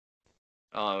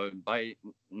 By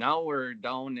now we're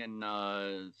down in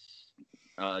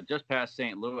just past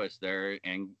St. Louis there,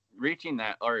 and reaching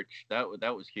that arch that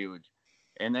was huge.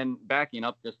 And then backing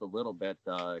up just a little bit,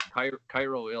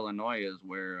 Cairo, Illinois is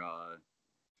where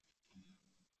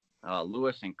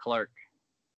Lewis and Clark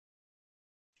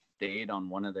stayed on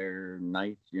one of their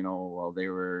nights, while they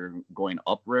were going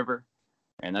upriver.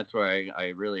 And that's where I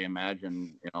really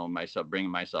imagine, myself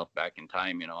bringing myself back in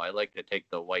time. I like to take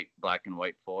the black and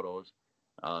white photos.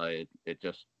 It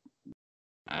just,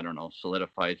 I don't know,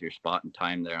 solidifies your spot in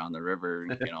time there on the river,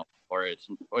 or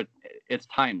it's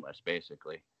timeless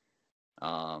basically.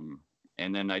 And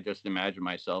then I just imagine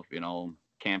myself,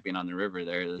 camping on the river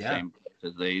there, the same place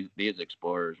as these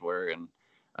explorers were. And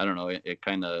I don't know, it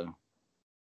kind of,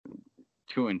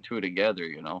 two and two together,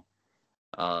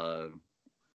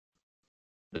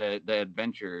 the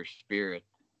adventure spirit,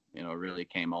 really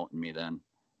came out in me then.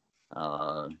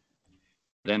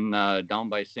 Then down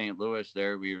by St. Louis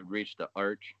there, we reached the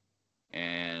arch,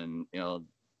 and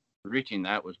reaching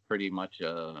that was pretty much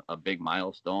a big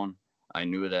milestone. I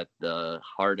knew that the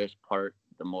hardest part,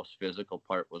 the most physical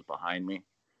part, was behind me.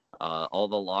 All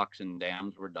the locks and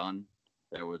dams were done.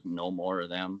 There was no more of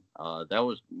them. That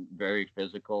was very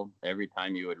physical. Every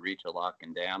time you would reach a lock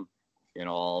and dam,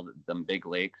 all them big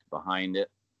lakes behind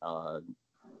it,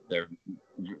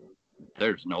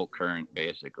 there's no current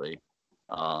basically.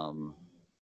 So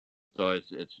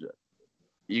it's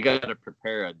you got to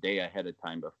prepare a day ahead of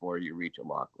time before you reach a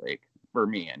lock lake. For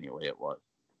me, anyway, it was.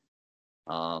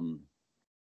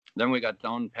 Then we got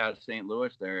down past St.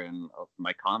 Louis there, and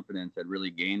my confidence had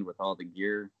really gained with all the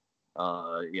gear.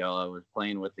 I was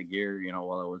playing with the gear,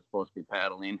 while I was supposed to be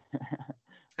paddling.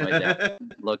 My dad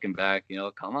looking back,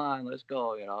 come on, let's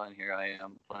go, and here I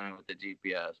am playing with the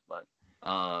GPS. But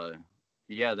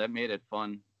that made it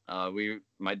fun.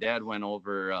 My dad went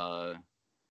over, I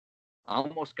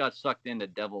almost got sucked into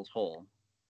Devil's Hole.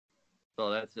 So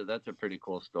that's a pretty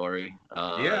cool story.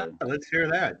 Let's hear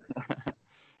that.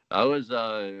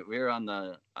 We were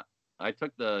on I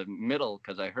took the middle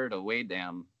because I heard a way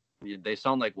dam. They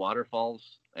sound like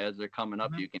waterfalls as they're coming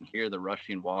up. You can hear the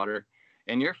rushing water,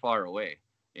 and you're far away,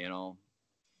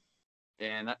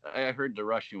 And I heard the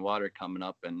rushing water coming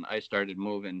up, and I started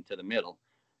moving to the middle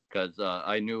because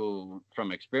I knew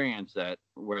from experience that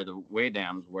where the way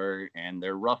dams were, and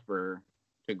they're rougher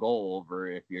to go over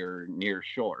if you're near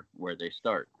shore where they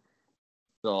start.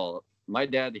 So my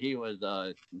dad, he was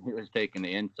taking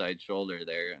the inside shoulder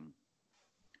there, and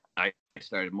I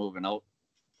started moving out.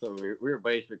 So we were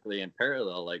basically in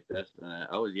parallel like this, and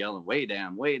I was yelling, way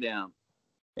down,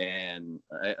 and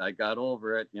I got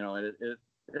over it. It's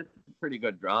a pretty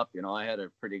good drop. I had a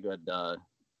pretty good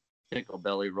tickle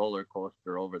belly roller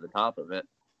coaster over the top of it,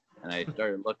 and I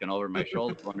started looking over my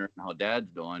shoulder, wondering how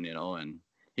Dad's doing, and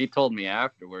he told me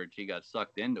afterwards he got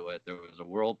sucked into it. There was a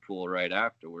whirlpool right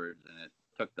afterwards, and it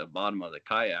took the bottom of the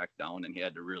kayak down, and he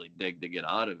had to really dig to get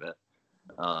out of it.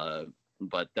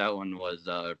 But that one was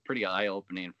pretty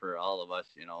eye-opening for all of us,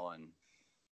 and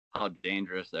how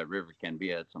dangerous that river can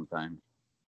be at sometimes.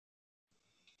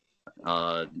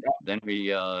 Then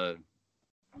we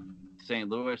St.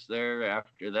 Louis there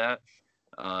after that.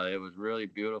 It was really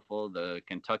beautiful. The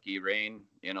Kentucky rain,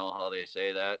 you know how they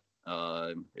say that.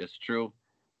 It's true.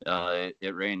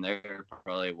 It rained there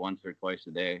probably once or twice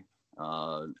a day.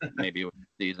 Maybe it was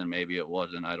season, maybe it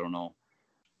wasn't. I don't know.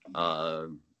 Uh,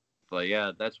 but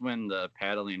yeah, that's when the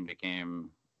paddling became.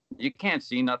 You can't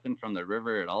see nothing from the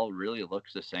river. It all really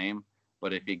looks the same.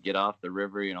 But if you get off the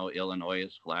river, you know, Illinois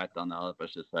is flat on the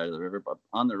opposite side of the river. But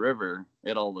on the river,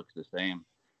 it all looks the same.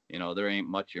 You know, there ain't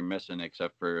much you're missing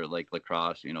except for Lake La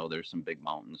Crosse. You know, there's some big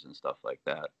mountains and stuff like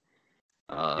that.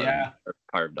 Yeah.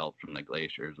 Carved out from the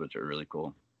glaciers, which are really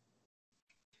cool.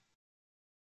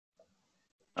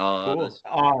 Cool.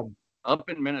 Up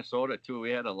in Minnesota too, we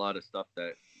had a lot of stuff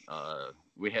that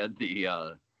we had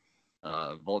the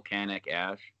volcanic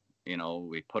ash. You know,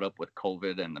 we put up with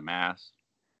COVID and the masks.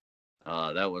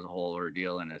 That was a whole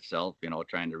ordeal in itself. You know,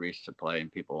 trying to resupply,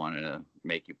 and people wanted to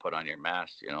make you put on your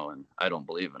mask. You know, and I don't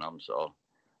believe in them, so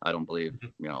I don't believe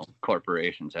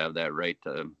corporations have that right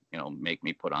to make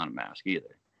me put on a mask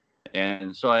either.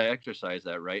 And so I exercised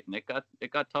that right, and it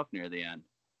got tough near the end.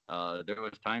 There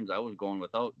was times I was going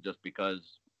without just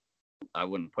because I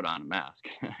wouldn't put on a mask.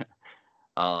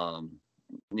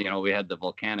 We had the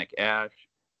volcanic ash.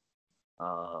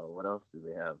 What else did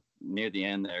we have? Near the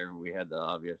end there, we had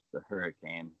the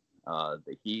hurricane,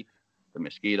 the heat, the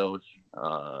mosquitoes.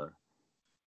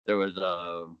 There was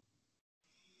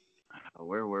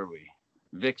where were we?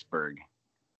 Vicksburg,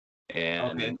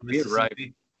 and we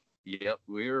arrived. Yep,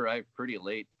 we arrived pretty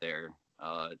late there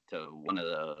to one of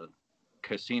the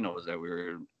casinos that we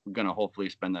were gonna hopefully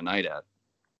spend the night at.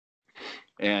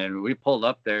 And we pulled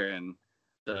up there, and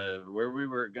where we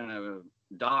were gonna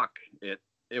dock, it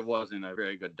wasn't a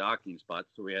very good docking spot,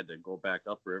 so we had to go back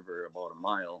upriver about a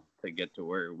mile to get to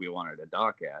where we wanted to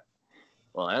dock at.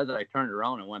 Well, as I turned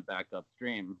around and went back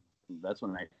upstream, that's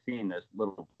when I seen this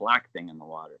little black thing in the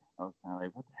water. I was kind of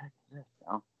like, what the heck is this? You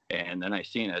know? And then I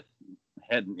seen its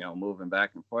head, moving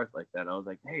back and forth like that. I was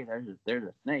like, hey, there's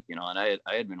a snake, and I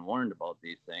had been warned about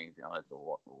these things. It's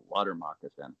a water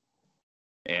moccasin.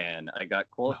 And I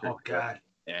got closer. Oh, God.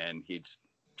 And he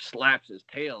slaps his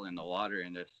tail in the water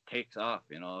and just takes off.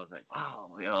 I was like,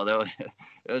 wow,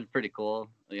 it was pretty cool.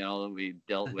 We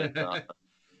dealt with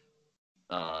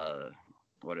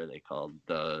what are they called?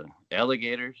 The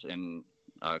alligators and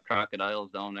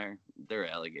crocodiles down there. They're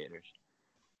alligators.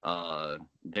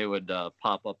 They would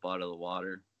pop up out of the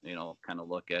water, kind of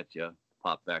look at you,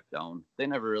 pop back down. They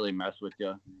never really mess with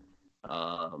you.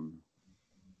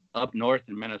 Up north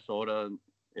in Minnesota,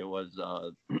 it was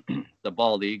the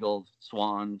bald eagles,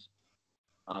 swans,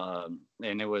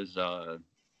 and it was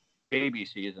baby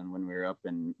season when we were up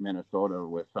in Minnesota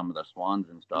with some of the swans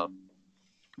and stuff.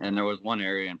 And there was one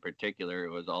area in particular, it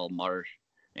was all marsh,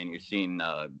 and you've seen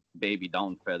baby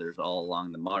down feathers all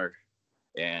along the marsh.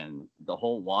 And the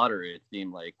whole water, it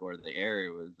seemed like, or the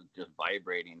air was just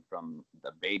vibrating from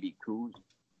the baby coos,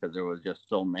 because there was just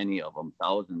so many of them,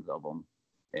 thousands of them.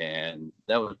 And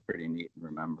that was pretty neat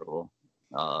and memorable.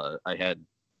 I had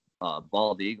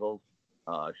bald eagles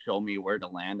show me where to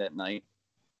land at night.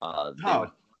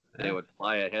 They would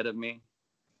fly ahead of me,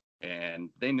 and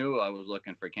they knew I was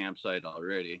looking for campsite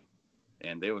already,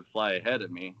 and they would fly ahead of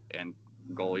me and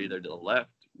go either to the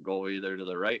left, go either to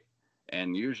the right,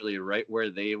 and usually right where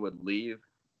they would leave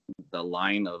the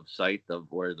line of sight of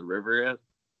where the river is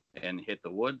and hit the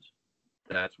woods,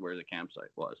 that's where the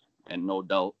campsite was. And no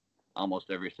doubt, almost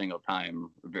every single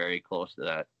time, very close to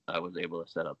that, I was able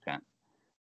to set up tent.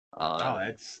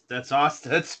 That's awesome.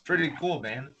 That's pretty cool,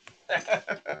 man.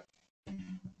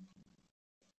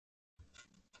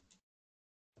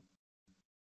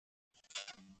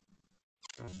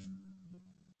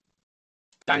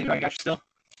 Donnie, I got you still?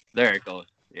 There it goes.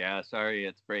 Yeah, sorry,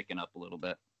 it's breaking up a little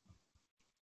bit.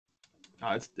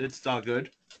 Oh, it's all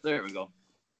good. There we go.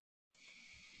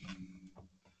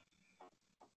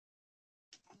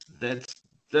 That's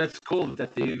cool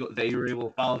that you were able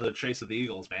to follow the trace of the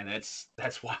eagles, man. That's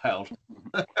wild.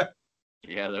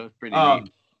 Yeah, that was pretty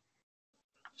neat.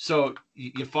 So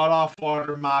you fought off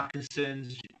water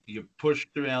moccasins, you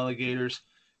pushed through alligators.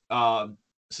 So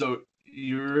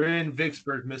you're in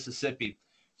Vicksburg, Mississippi.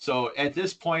 So at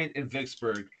this point in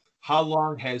Vicksburg, how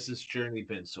long has this journey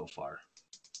been so far?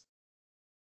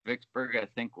 Vicksburg, I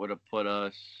think, would have put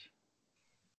us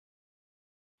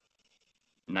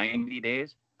 90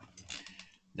 days.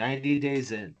 90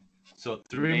 days in. So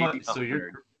 3 months. So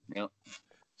Yep.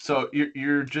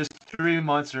 you're just 3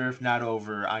 months, or if not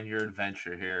over, on your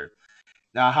adventure here.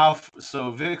 Now,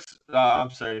 Vicksburg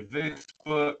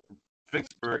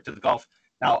to the Gulf.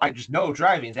 Now, I just know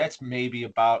driving, that's maybe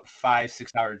about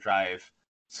 5-6 hour drive.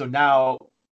 So now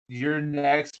your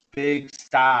next big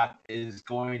stop is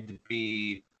going to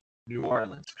be New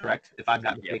Orleans, correct? If I'm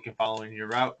not mistaken, following your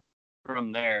route.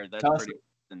 From there, that's Tell us- pretty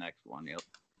the next one. Yep.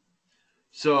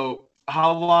 So,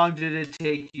 how long did it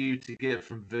take you to get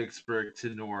from Vicksburg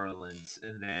to New Orleans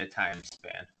in that time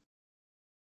span?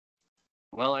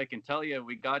 Well, I can tell you,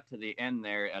 we got to the end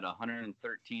there at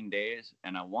 113 days,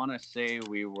 and I want to say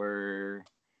we were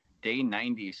day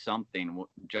 90 something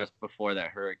just before that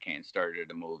hurricane started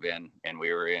to move in, and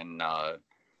we were in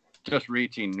just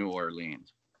reaching New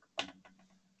Orleans.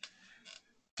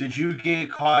 Did you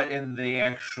get caught in the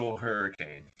actual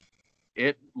hurricane?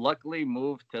 It luckily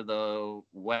moved to the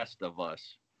west of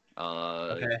us,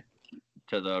 Okay.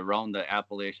 to the around the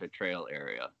Appalachia Trail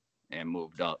area, and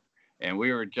moved up. And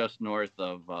we were just north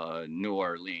of New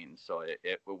Orleans, so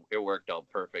it worked out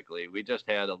perfectly. We just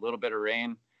had a little bit of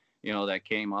rain, that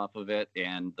came off of it,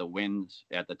 and the winds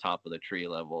at the top of the tree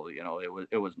level.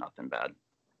 It was nothing bad.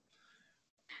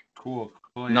 Cool.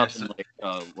 Nothing like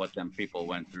what them people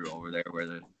went through over there, where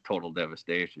the total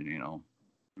devastation.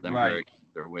 Them Right.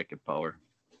 hurricanes, their wicked power.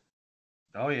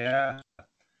 Oh yeah.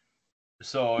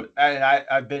 So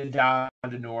I've been down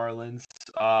to New Orleans.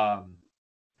 I've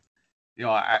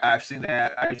seen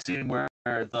that. I've seen where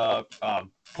the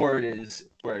port is,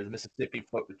 where the Mississippi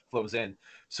flows in.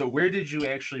 So where did you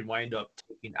actually wind up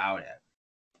taking out at?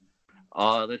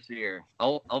 Let's see here.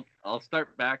 I'll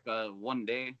start back one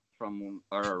day from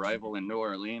our arrival in New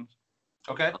Orleans.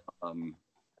 Okay.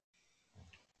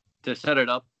 To set it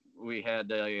up, we had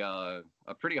a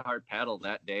pretty hard paddle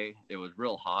that day. It was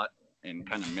real hot and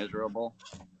kind of miserable,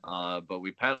 but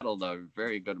we paddled a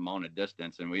very good amount of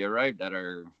distance, and we arrived at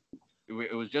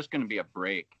it was just going to be a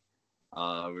break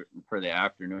for the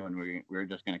afternoon. We were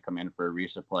just going to come in for a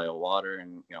resupply of water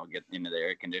and get into the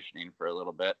air conditioning for a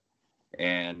little bit.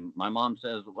 And my mom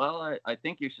says, "Well, I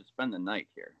think you should spend the night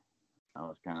here." I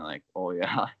was kind of like, "Oh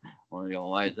yeah, well,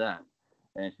 why is that?"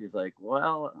 And she's like,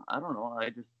 "Well, I don't know.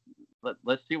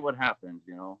 Let's see what happens,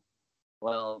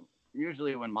 Well,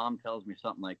 usually when mom tells me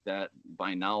something like that,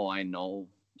 by now I know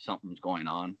something's going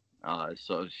on.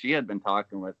 So she had been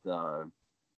talking with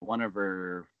one of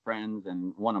her friends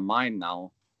and one of mine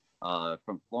now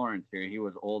from Florence here. He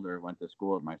was older, went to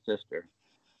school with my sister,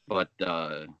 but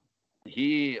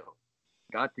he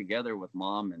got together with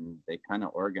mom and they kind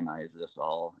of organized this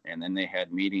all, and then they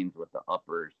had meetings with the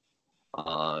uppers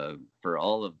for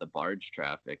all of the barge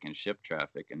traffic and ship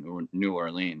traffic in New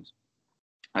Orleans.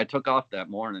 I took off that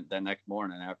next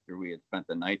morning after we had spent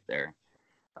the night there.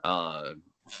 I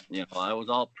was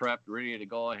all prepped, ready to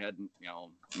go. I had,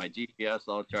 my GPS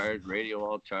all charged, radio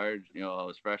all charged. I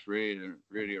was fresh, ready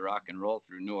to rock and roll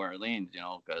through New Orleans,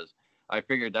 because I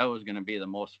figured that was going to be the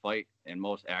most fight and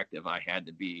most active I had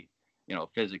to be,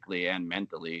 physically and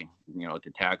mentally,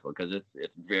 to tackle, because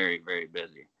it's very, very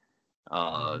busy.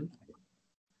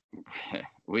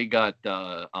 We got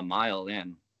a mile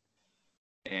in,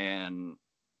 and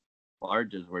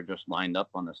barges were just lined up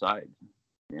on the sides.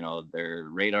 Their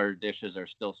radar dishes are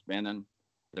still spinning.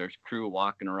 There's crew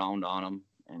walking around on them,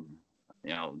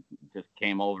 and just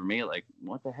came over me like,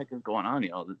 what the heck is going on?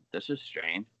 This is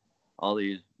strange. All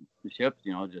these ships,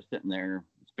 just sitting there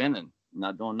spinning,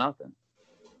 not doing nothing.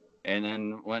 And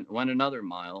then went another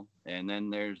mile, and then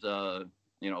there's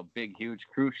big, huge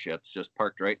cruise ships just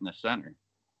parked right in the center.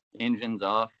 Engines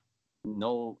off,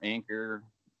 no anchor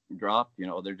dropped.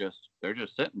 They're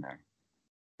just sitting there.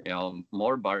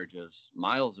 More barges,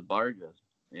 miles of barges.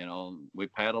 We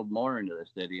paddled more into the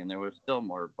city, and there was still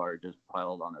more barges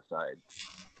piled on the side.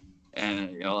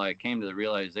 And I came to the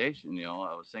realization.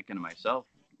 I was thinking to myself,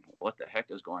 what the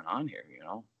heck is going on here?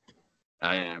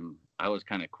 I was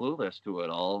kind of clueless to it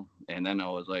all, and then I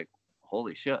was like,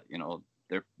 holy shit!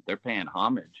 They're paying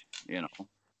homage.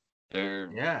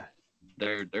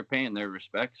 They're paying their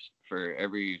respects for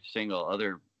every single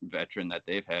other veteran that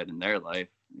they've had in their life,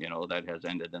 that has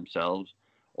ended themselves,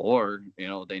 or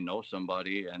they know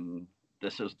somebody, and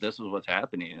this is what's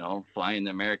happening. Flying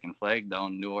the American flag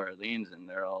down New Orleans, and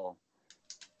they're all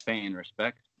paying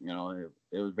respect.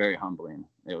 It was very humbling.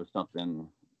 It was something.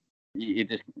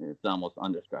 It's almost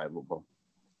undescribable.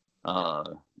 It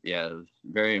was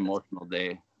a very emotional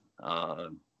day.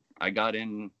 I got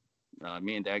in.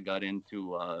 Me and Dad got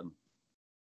into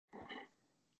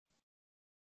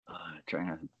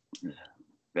trying to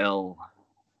Bell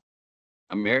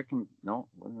American. No,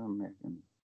 what is it, American?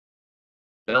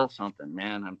 Bell something.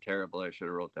 Man, I'm terrible. I should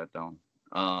have wrote that down.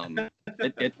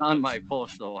 It's on my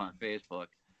post though on Facebook.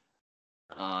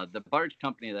 The barge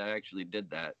company that actually did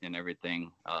that and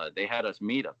everything, they had us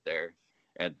meet up there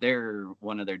at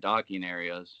one of their docking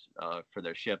areas for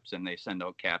their ships, and they send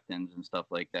out captains and stuff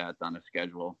like that on a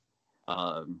schedule.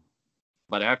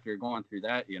 But after going through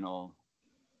that,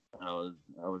 I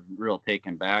was real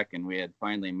taken back, and we had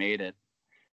finally made it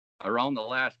around the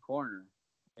last corner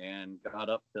and got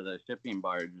up to the shipping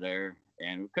barge there,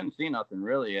 and we couldn't see nothing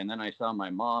really. And then I saw my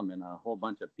mom and a whole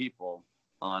bunch of people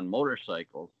on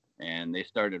motorcycles, and they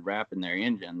started rapping their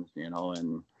engines,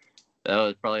 and that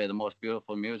was probably the most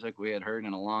beautiful music we had heard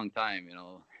in a long time.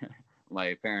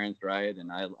 My parents ride,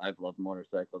 and I've loved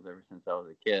motorcycles ever since I was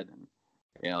a kid, and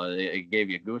it gave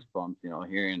you goosebumps,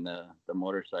 hearing the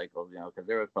motorcycles, because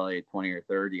there was probably 20 or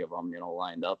 30 of them,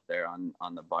 lined up there on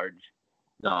the barge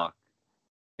dock.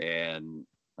 And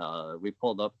we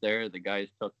pulled up there. The guys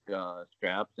took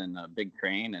straps and a big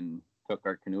crane and took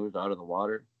our canoes out of the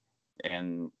water,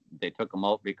 and they took them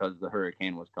out because the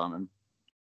hurricane was coming.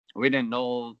 We didn't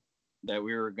know that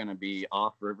we were going to be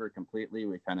off river completely.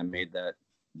 We kind of made that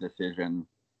decision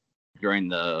during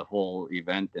the whole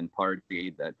event and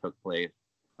party that took place.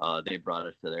 They brought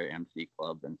us to their MC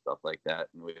club and stuff like that,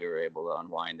 and we were able to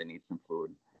unwind and eat some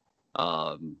food.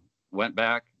 Went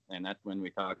back, and that's when we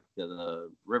talked to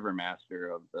the river master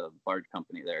of the barge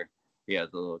company there. He has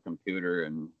a little computer,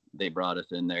 and they brought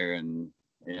us in there, and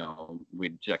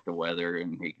we'd check the weather,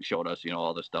 and he showed us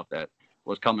all the stuff that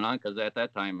was coming on, because at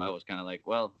that time I was kind of like,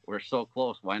 well, we're so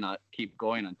close, why not keep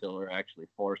going until we're actually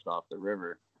forced off the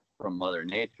river from Mother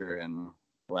Nature? And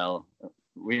well,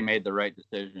 we made the right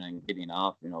decision in getting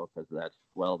off, because that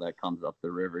swell that comes up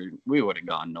the river, we would have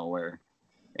gone nowhere,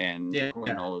 and who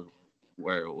knows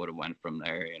where it would have went from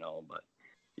there, but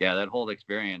yeah, that whole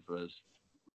experience was,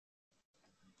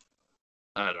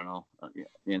 I don't know,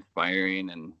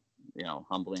 inspiring and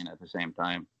humbling at the same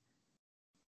time.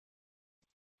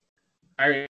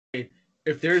 I mean,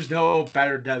 if there's no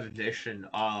better definition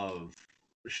of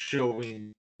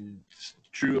showing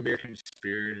true American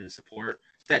spirit and support,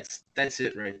 that's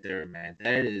it right there, man.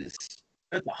 That's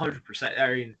 100%.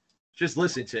 I mean, just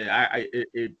listening to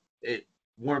it, it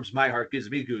warms my heart, gives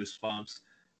me goosebumps,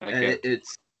 and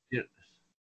it's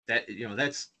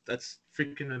that's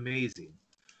freaking amazing.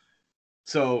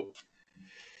 So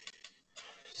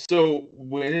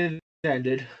when it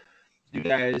ended, you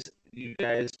guys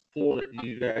pulled it.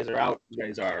 You guys are out. You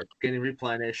guys are getting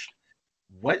replenished.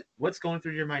 What's going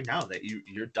through your mind now that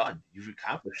you're done? You've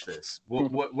accomplished this.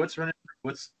 What's running?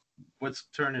 What's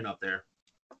turning up there?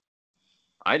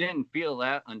 I didn't feel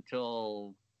that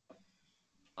until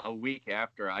a week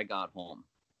after I got home,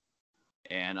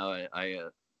 and I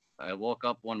woke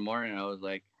up one morning and I was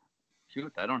like,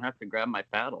 shoot, I don't have to grab my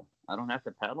paddle. I don't have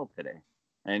to paddle today.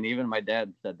 And even my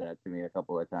dad said that to me a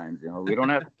couple of times. We don't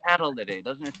have to paddle today.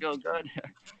 Doesn't it feel good?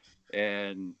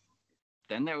 And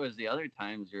then there was the other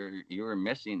times you were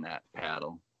missing that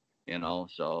paddle,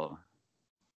 So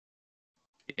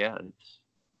yeah,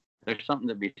 there's something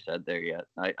to be said there yet.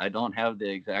 I don't have the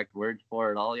exact words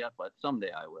for it all yet, but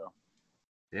someday I will.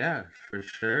 Yeah, for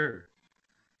sure.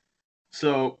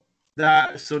 So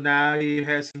now you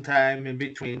had some time in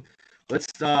between. Let's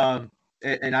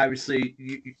and obviously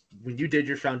when you did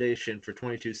your foundation for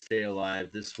 22 Stay Alive,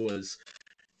 this was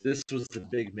the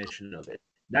big mission of it.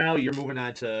 Now you're moving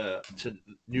on to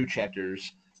new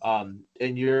chapters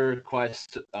in your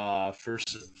quest for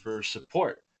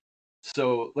support.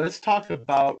 So let's talk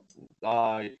about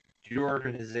your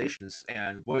organizations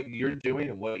and what you're doing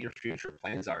and what your future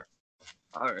plans are.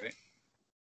 All right.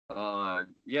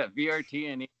 Yeah,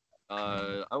 VRT and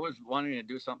I was wanting to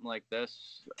do something like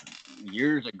this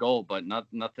years ago, but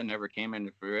nothing ever came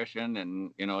into fruition,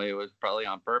 and it was probably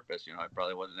on purpose. I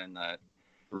probably wasn't in that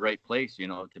right place,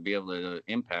 to be able to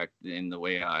impact in the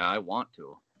way I want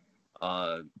to.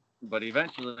 But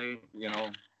eventually,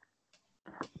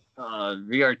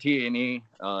 VRT&E,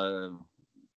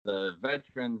 the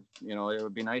veterans, it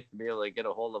would be nice to be able to get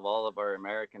a hold of all of our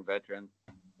American veterans,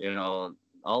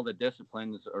 all the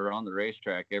disciplines around the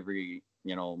racetrack, every,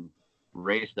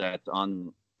 race that's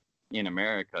on in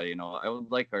America. I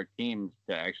would like our teams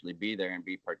to actually be there and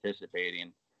be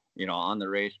participating, on the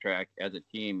racetrack as a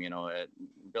team, at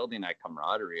building that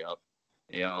camaraderie up.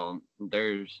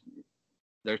 There's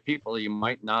people you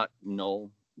might not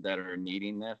know that are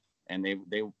needing this, and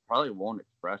they probably won't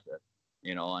express it,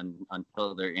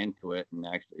 until they're into it and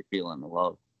actually feeling the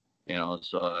love,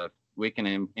 so if we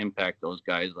can impact those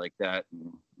guys like that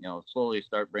and, slowly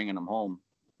start bringing them home,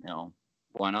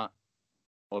 why not?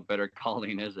 What better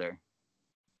calling is there?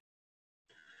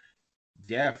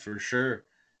 Yeah, for sure.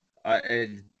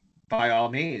 And by all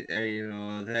means,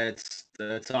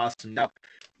 that's awesome. Now,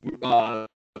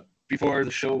 before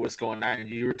the show was going on,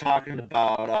 you were talking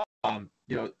about on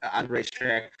the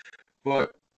racetrack,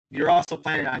 but you're also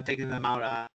planning on taking them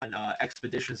out on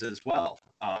expeditions as well.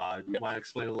 You want to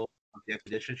explain a little the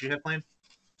expeditions you have planned?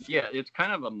 Yeah, it's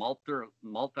kind of a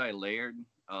multi-layered.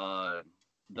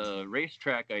 The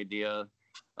racetrack idea,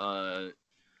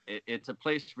 it's a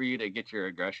place for you to get your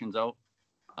aggressions out.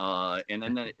 And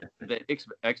then the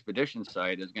expedition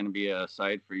side is going to be a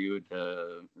side for you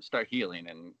to start healing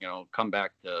and, come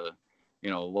back to,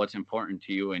 what's important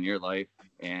to you in your life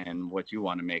and what you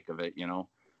want to make of it.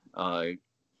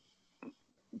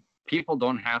 People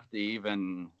don't have to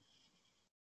even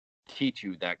teach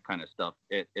you that kind of stuff.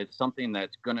 It's something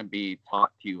that's going to be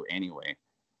taught to you anyway.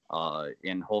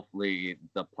 And hopefully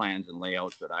the plans and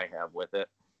layouts that I have with it,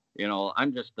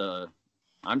 I'm just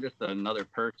another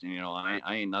person.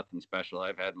 I ain't nothing special.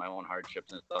 I've had my own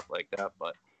hardships and stuff like that,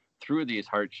 but through these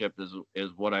hardships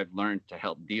is what I've learned to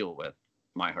help deal with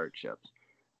my hardships.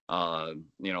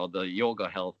 The yoga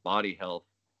health, body health,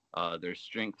 there's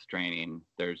strength training,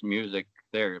 there's music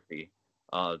therapy,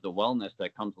 the wellness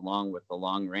that comes along with the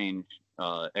long range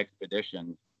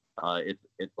expeditions.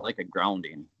 It's like a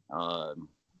grounding,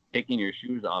 taking your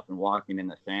shoes off and walking in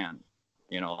the sand,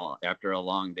 after a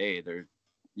long day.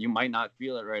 You might not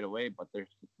feel it right away, but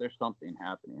there's something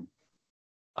happening.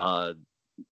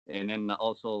 And then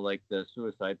also like the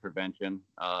suicide prevention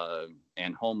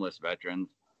and homeless veterans,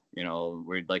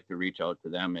 we'd like to reach out to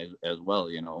them as well,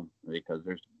 because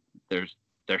there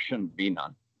shouldn't be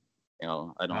none.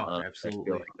 I don't absolutely. I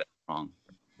feel like that's wrong.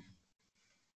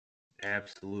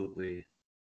 Absolutely.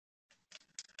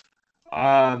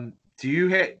 Can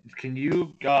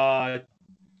you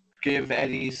give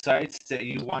any sites that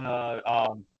you want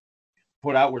to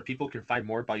put out where people can find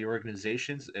more about your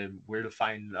organizations and where to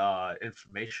find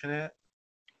information at?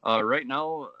 Right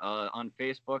now on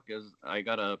Facebook I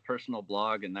got a personal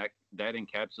blog, and that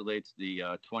encapsulates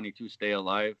the 22 Stay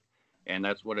Alive, and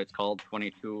that's what it's called,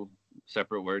 22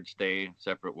 separate word stay,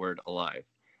 separate word alive.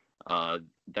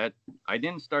 That I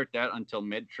didn't start that until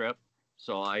mid-trip,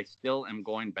 so I still am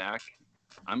going back.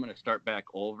 I'm going to start back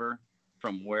over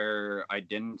from where I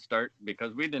didn't start,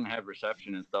 because we didn't have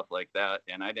reception and stuff like that,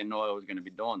 and I didn't know I was going to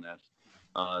be doing this.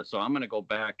 So I'm going to go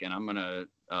back, and I'm going to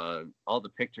all the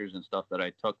pictures and stuff that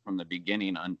I took from the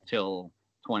beginning until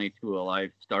 22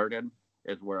 Alive started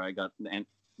is where I got, and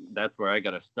that's where I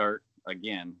got to start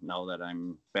again now that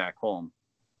I'm back home,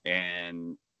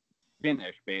 and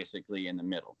finish basically in the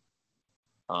middle.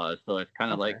 So it's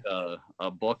kind of like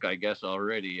a book, I guess,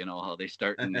 already, how they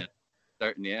start in the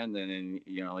end, and then,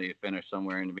 you finish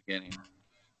somewhere in the beginning.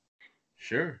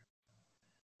 Sure.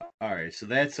 All right. So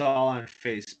that's all on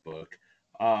Facebook.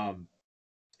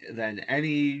 Then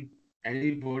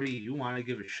anybody you want to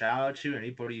give a shout out to,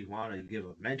 anybody you want to give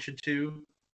a mention to?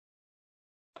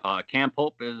 Camp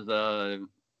Hope has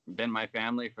been my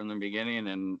family from the beginning,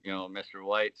 and Mr.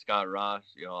 White, Scott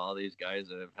Ross, all these guys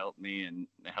that have helped me and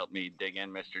helped me dig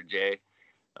in, Mr. J,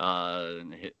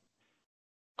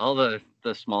 all the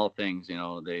small things,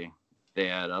 they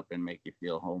add up and make you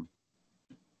feel home.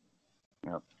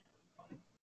 Yep.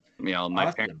 My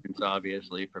Awesome. parents,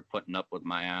 obviously, for putting up with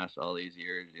my ass all these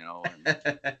years, and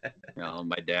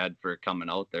my dad for coming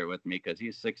out there with me, because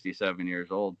he's 67 years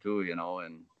old too,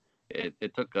 and it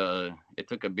took a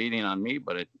beating on me,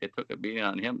 but it took a beating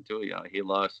on him too. He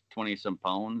lost 20 some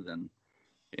pounds, and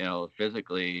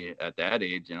physically at that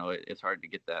age, it's hard to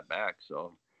get that back.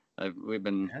 So we've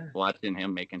been watching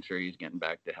him, making sure he's getting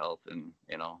back to health, and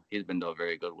he's been doing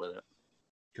very good with it.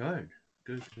 Good.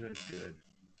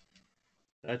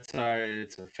 That's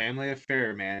it's a family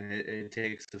affair, man. It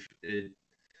takes like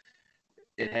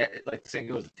the saying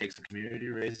goes, it takes a community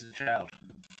to raise a child.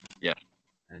 Yeah.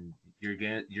 And you're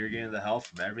getting the help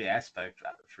from every aspect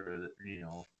for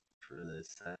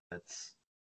this.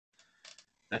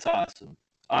 That's awesome.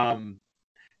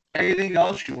 Anything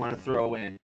else you want to throw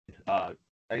in?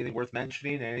 Anything worth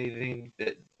mentioning? Anything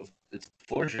that it's the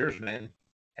floor's yours, man.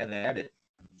 And at it.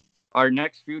 Our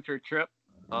next future trip,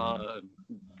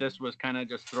 this was kind of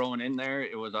just thrown in there.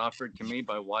 It was offered to me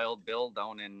by Wild Bill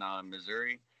down in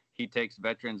Missouri. He takes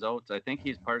veterans out. I think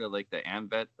he's part of like the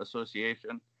AMVET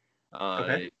Association.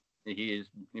 Okay. He is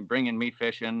bringing me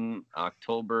fishing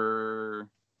October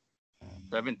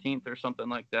 17th or something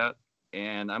like that.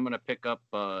 And I'm going to pick up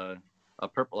a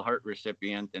Purple Heart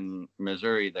recipient in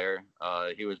Missouri there.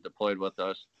 He was deployed with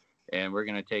us, and we're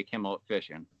going to take him out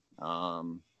fishing.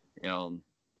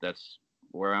 That's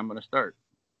where I'm going to start.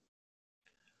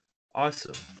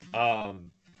 Awesome.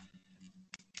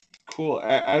 Cool.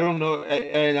 I don't know,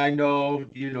 and I know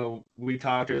we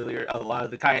talked earlier a lot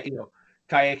of the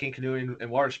kayaking, canoeing,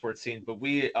 and water sports scene, but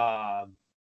we also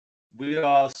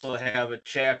have a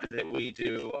chapter that we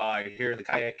do here in the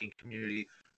kayaking community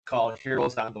called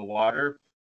Heroes on the Water,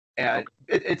 and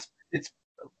it's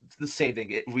the same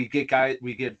thing. We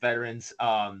get veterans,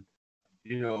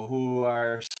 who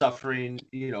are suffering,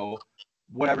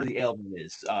 whatever the ailment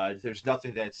is. There's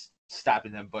nothing that's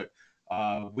stopping them, but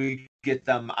we get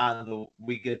them on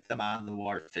the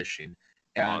water fishing,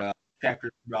 and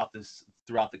chapters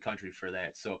throughout the country for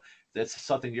that. So if that's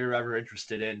something you're ever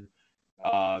interested in,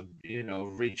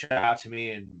 reach out to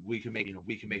me and we can make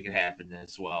it happen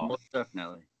as well. Most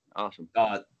definitely. Awesome.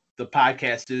 The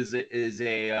podcast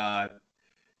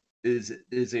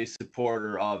is a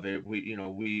supporter of it. We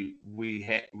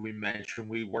mentioned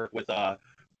we work with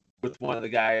one of the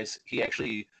guys. He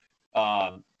actually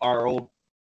our old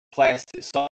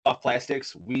soft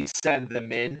plastics, we send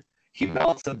them in. He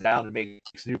melts them down and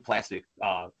makes new plastic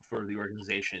for the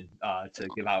organization to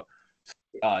give out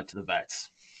to the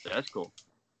vets. That's cool.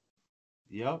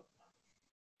 Yep.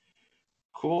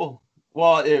 Cool.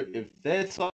 Well, if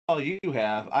that's all you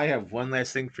have, I have one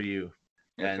last thing for you.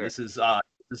 Yes, And sir.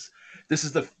 this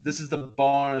is the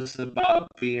bonus about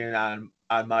being on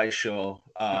my show.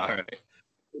 All right.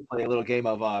 Play a little game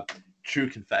of True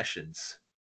Confessions.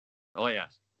 Oh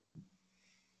yes.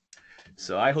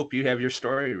 So I hope you have your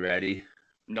story ready.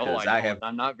 No,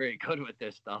 I'm not very good with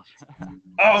this stuff.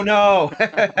 Oh no.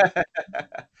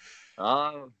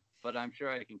 But I'm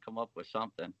sure I can come up with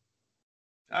something.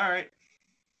 All right.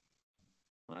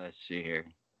 Let's see here.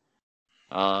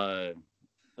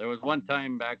 There was one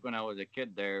time back when I was a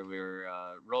kid there, we were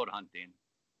road hunting.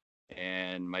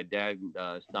 And my dad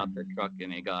stopped the truck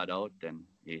and he got out and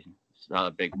he saw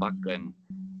a big buck and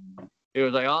he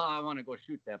was like, "Oh, I want to go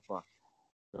shoot that buck."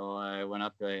 So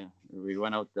we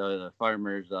went out to the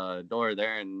farmer's door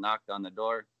there and knocked on the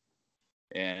door.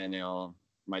 And,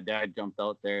 my dad jumped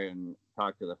out there and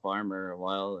talked to the farmer a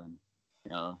while. And,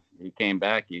 he came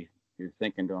back. He was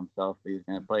thinking to himself, he's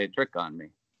going to play a trick on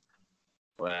me.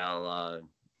 Well,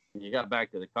 he got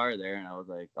back to the car there and I was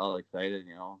like all excited,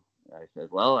 I said,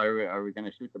 "Well, are we going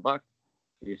to shoot the buck?"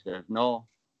 He says, "No,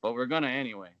 but we're going to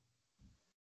anyway."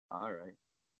 All right.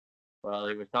 Well,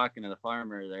 he was talking to the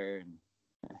farmer there and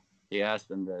he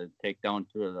asked him to take down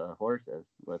 2 of the horses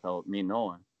without me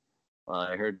knowing. Well,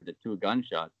 I heard the 2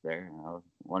 gunshots there, and I was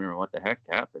wondering what the heck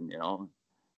happened,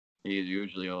 He's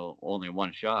usually only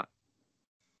 1 shot.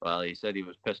 Well, he said he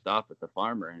was pissed off at the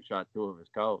farmer and shot 2 of his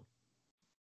cows.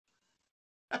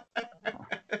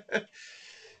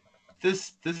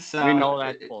 This we know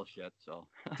that's bullshit, so.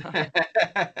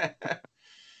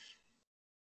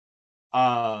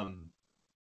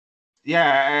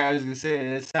 Yeah, I was gonna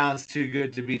say it sounds too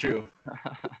good to be true.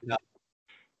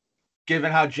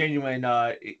 Given how genuine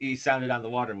he sounded on the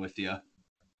water with you.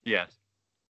 Yes.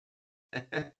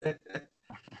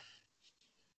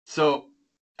 So,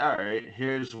 all right,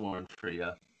 here's one for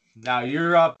you. Now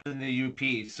you're up in the UP,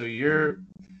 so you're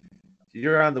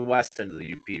on the west end of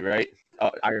the UP, right?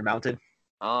 Iron Mountain.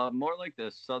 More like the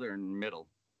southern middle.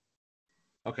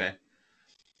 Okay.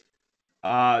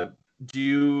 Are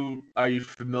you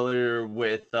familiar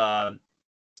with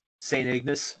St.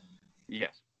 Ignace?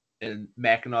 Yes. In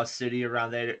Mackinac City,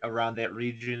 around that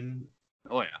region?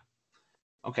 Oh yeah.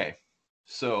 Okay.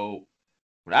 So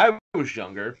when I was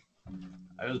younger,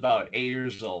 I was about 8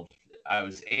 years old. I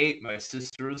was 8. My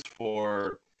sister was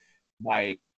 4.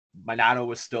 My nana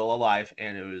was still alive,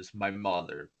 and it was my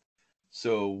mother.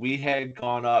 So we had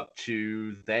gone up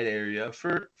to that area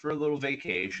for a little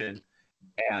vacation,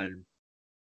 and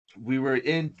we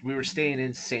were staying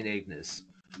in St. Ignace.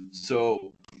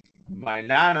 So my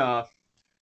nana,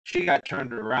 she got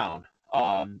turned around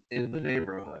in the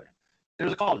neighborhood. There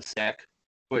was a cul-de-sac,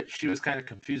 but she was kind of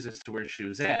confused as to where she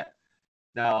was at.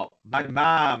 Now, my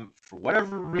mom, for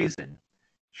whatever reason,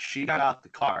 she got out the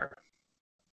car,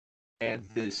 and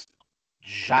this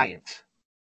giant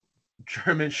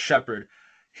German Shepherd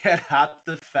had hopped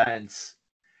the fence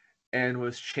and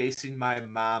was chasing my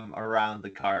mom around the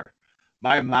car.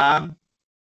 My mom,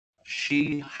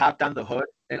 she hopped on the hood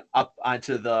and up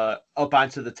onto the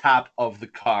top of the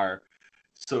car,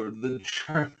 so the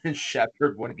German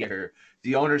Shepherd wouldn't get her.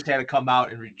 The owners had to come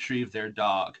out and retrieve their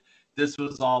dog. This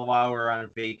was all while we were on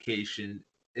vacation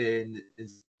in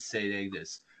St.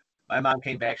 Ignace. My mom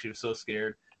came back. She was so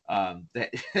scared that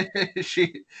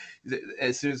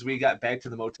as soon as we got back to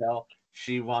the motel,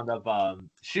 she wound up,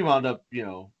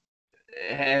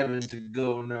 having to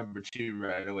go number 2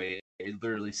 right away. It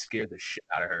literally scared the shit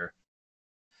out of her.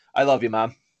 I love you,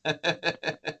 Mom. Well,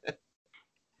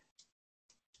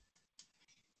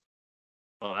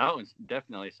 that one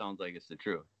definitely sounds like it's the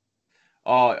truth.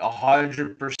 Oh,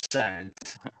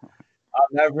 100%. I'll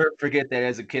never forget that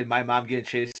as a kid, my mom getting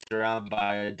chased around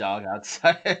by a dog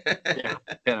outside. Yeah,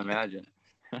 I can imagine.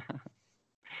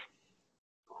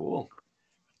 Cool.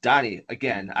 Donnie,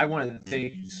 again, I want to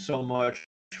thank you so much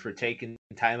for taking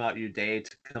time out of your day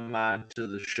to come on to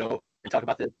the show and talk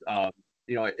about this. To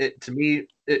me,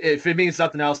 if it means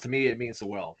nothing else to me, it means the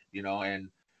world. And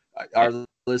our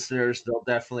listeners, they'll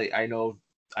definitely. I know.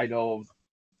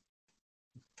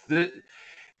 That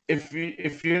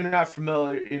if you're not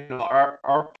familiar,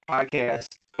 our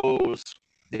podcast goes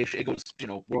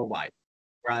worldwide.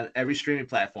 We're on every streaming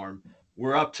platform.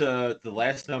 We're up to the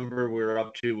last number we were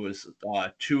up to was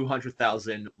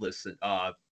 200,000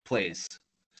 plays.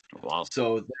 Wow.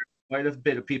 So there's quite a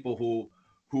bit of people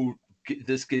who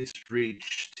this gets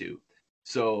reached to.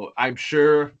 So I'm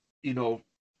sure,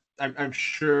 I'm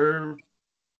sure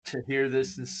to hear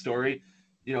this story,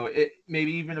 it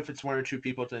maybe even if it's one or two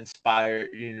people to inspire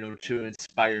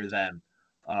them.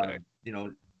 Right.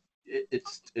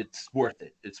 It's worth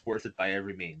it. It's worth it by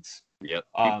every means. Yep.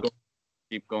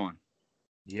 Keep going.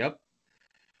 Yep.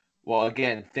 Well,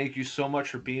 again, thank you so much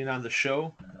for being on the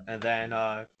show. And then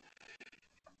to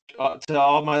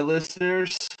all my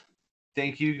listeners,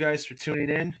 thank you guys for tuning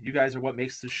in. You guys are what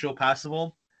makes this show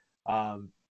possible.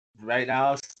 Right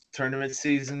now, tournament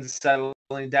season's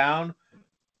settling down,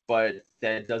 but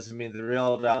that doesn't mean the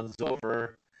real round's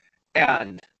over.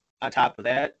 And on top of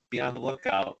that, be on the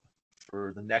lookout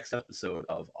for the next episode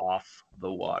of Off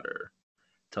the Water.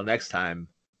 Till next time,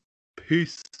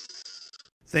 peace.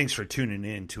 Thanks for tuning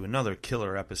in to another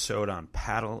killer episode on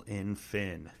Paddle and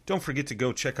Fin. Don't forget to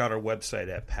go check out our website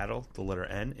at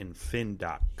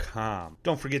paddle_and_fin.com.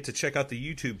 Don't forget to check out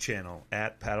the YouTube channel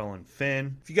at Paddle and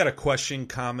Fin. If you got a question,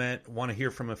 comment, want to hear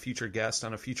from a future guest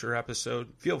on a future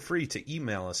episode, feel free to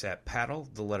email us at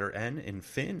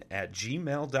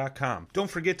paddle_and_fin@gmail.com.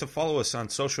 Don't forget to follow us on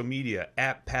social media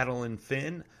at Paddle and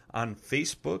Fin on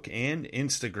Facebook and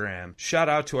Instagram. Shout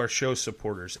out to our show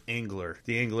supporters, Angler.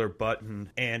 The Angler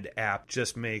button and app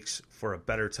just makes for a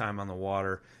better time on the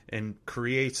water and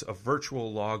creates a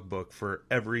virtual logbook for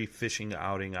every fishing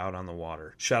outing out on the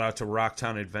water. Shout out to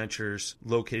Rocktown Adventures,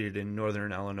 located in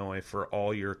Northern Illinois, for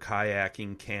all your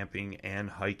kayaking, camping, and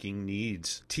hiking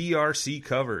needs. TRC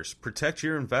Covers, protect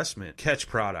your investment. Catch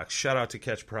Products, shout out to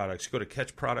Catch Products. Go to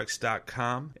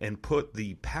catchproducts.com and put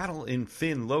the Paddle and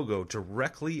Fin logo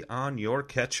directly on your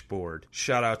catch board.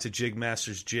 Shout out to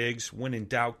Jigmasters Jigs. When in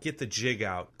doubt, get the jig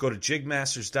out. Go to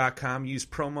jigmasters.com, use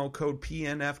promo code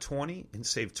PNF20 and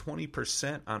save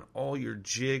 20% on all your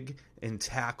jig and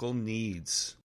tackle needs.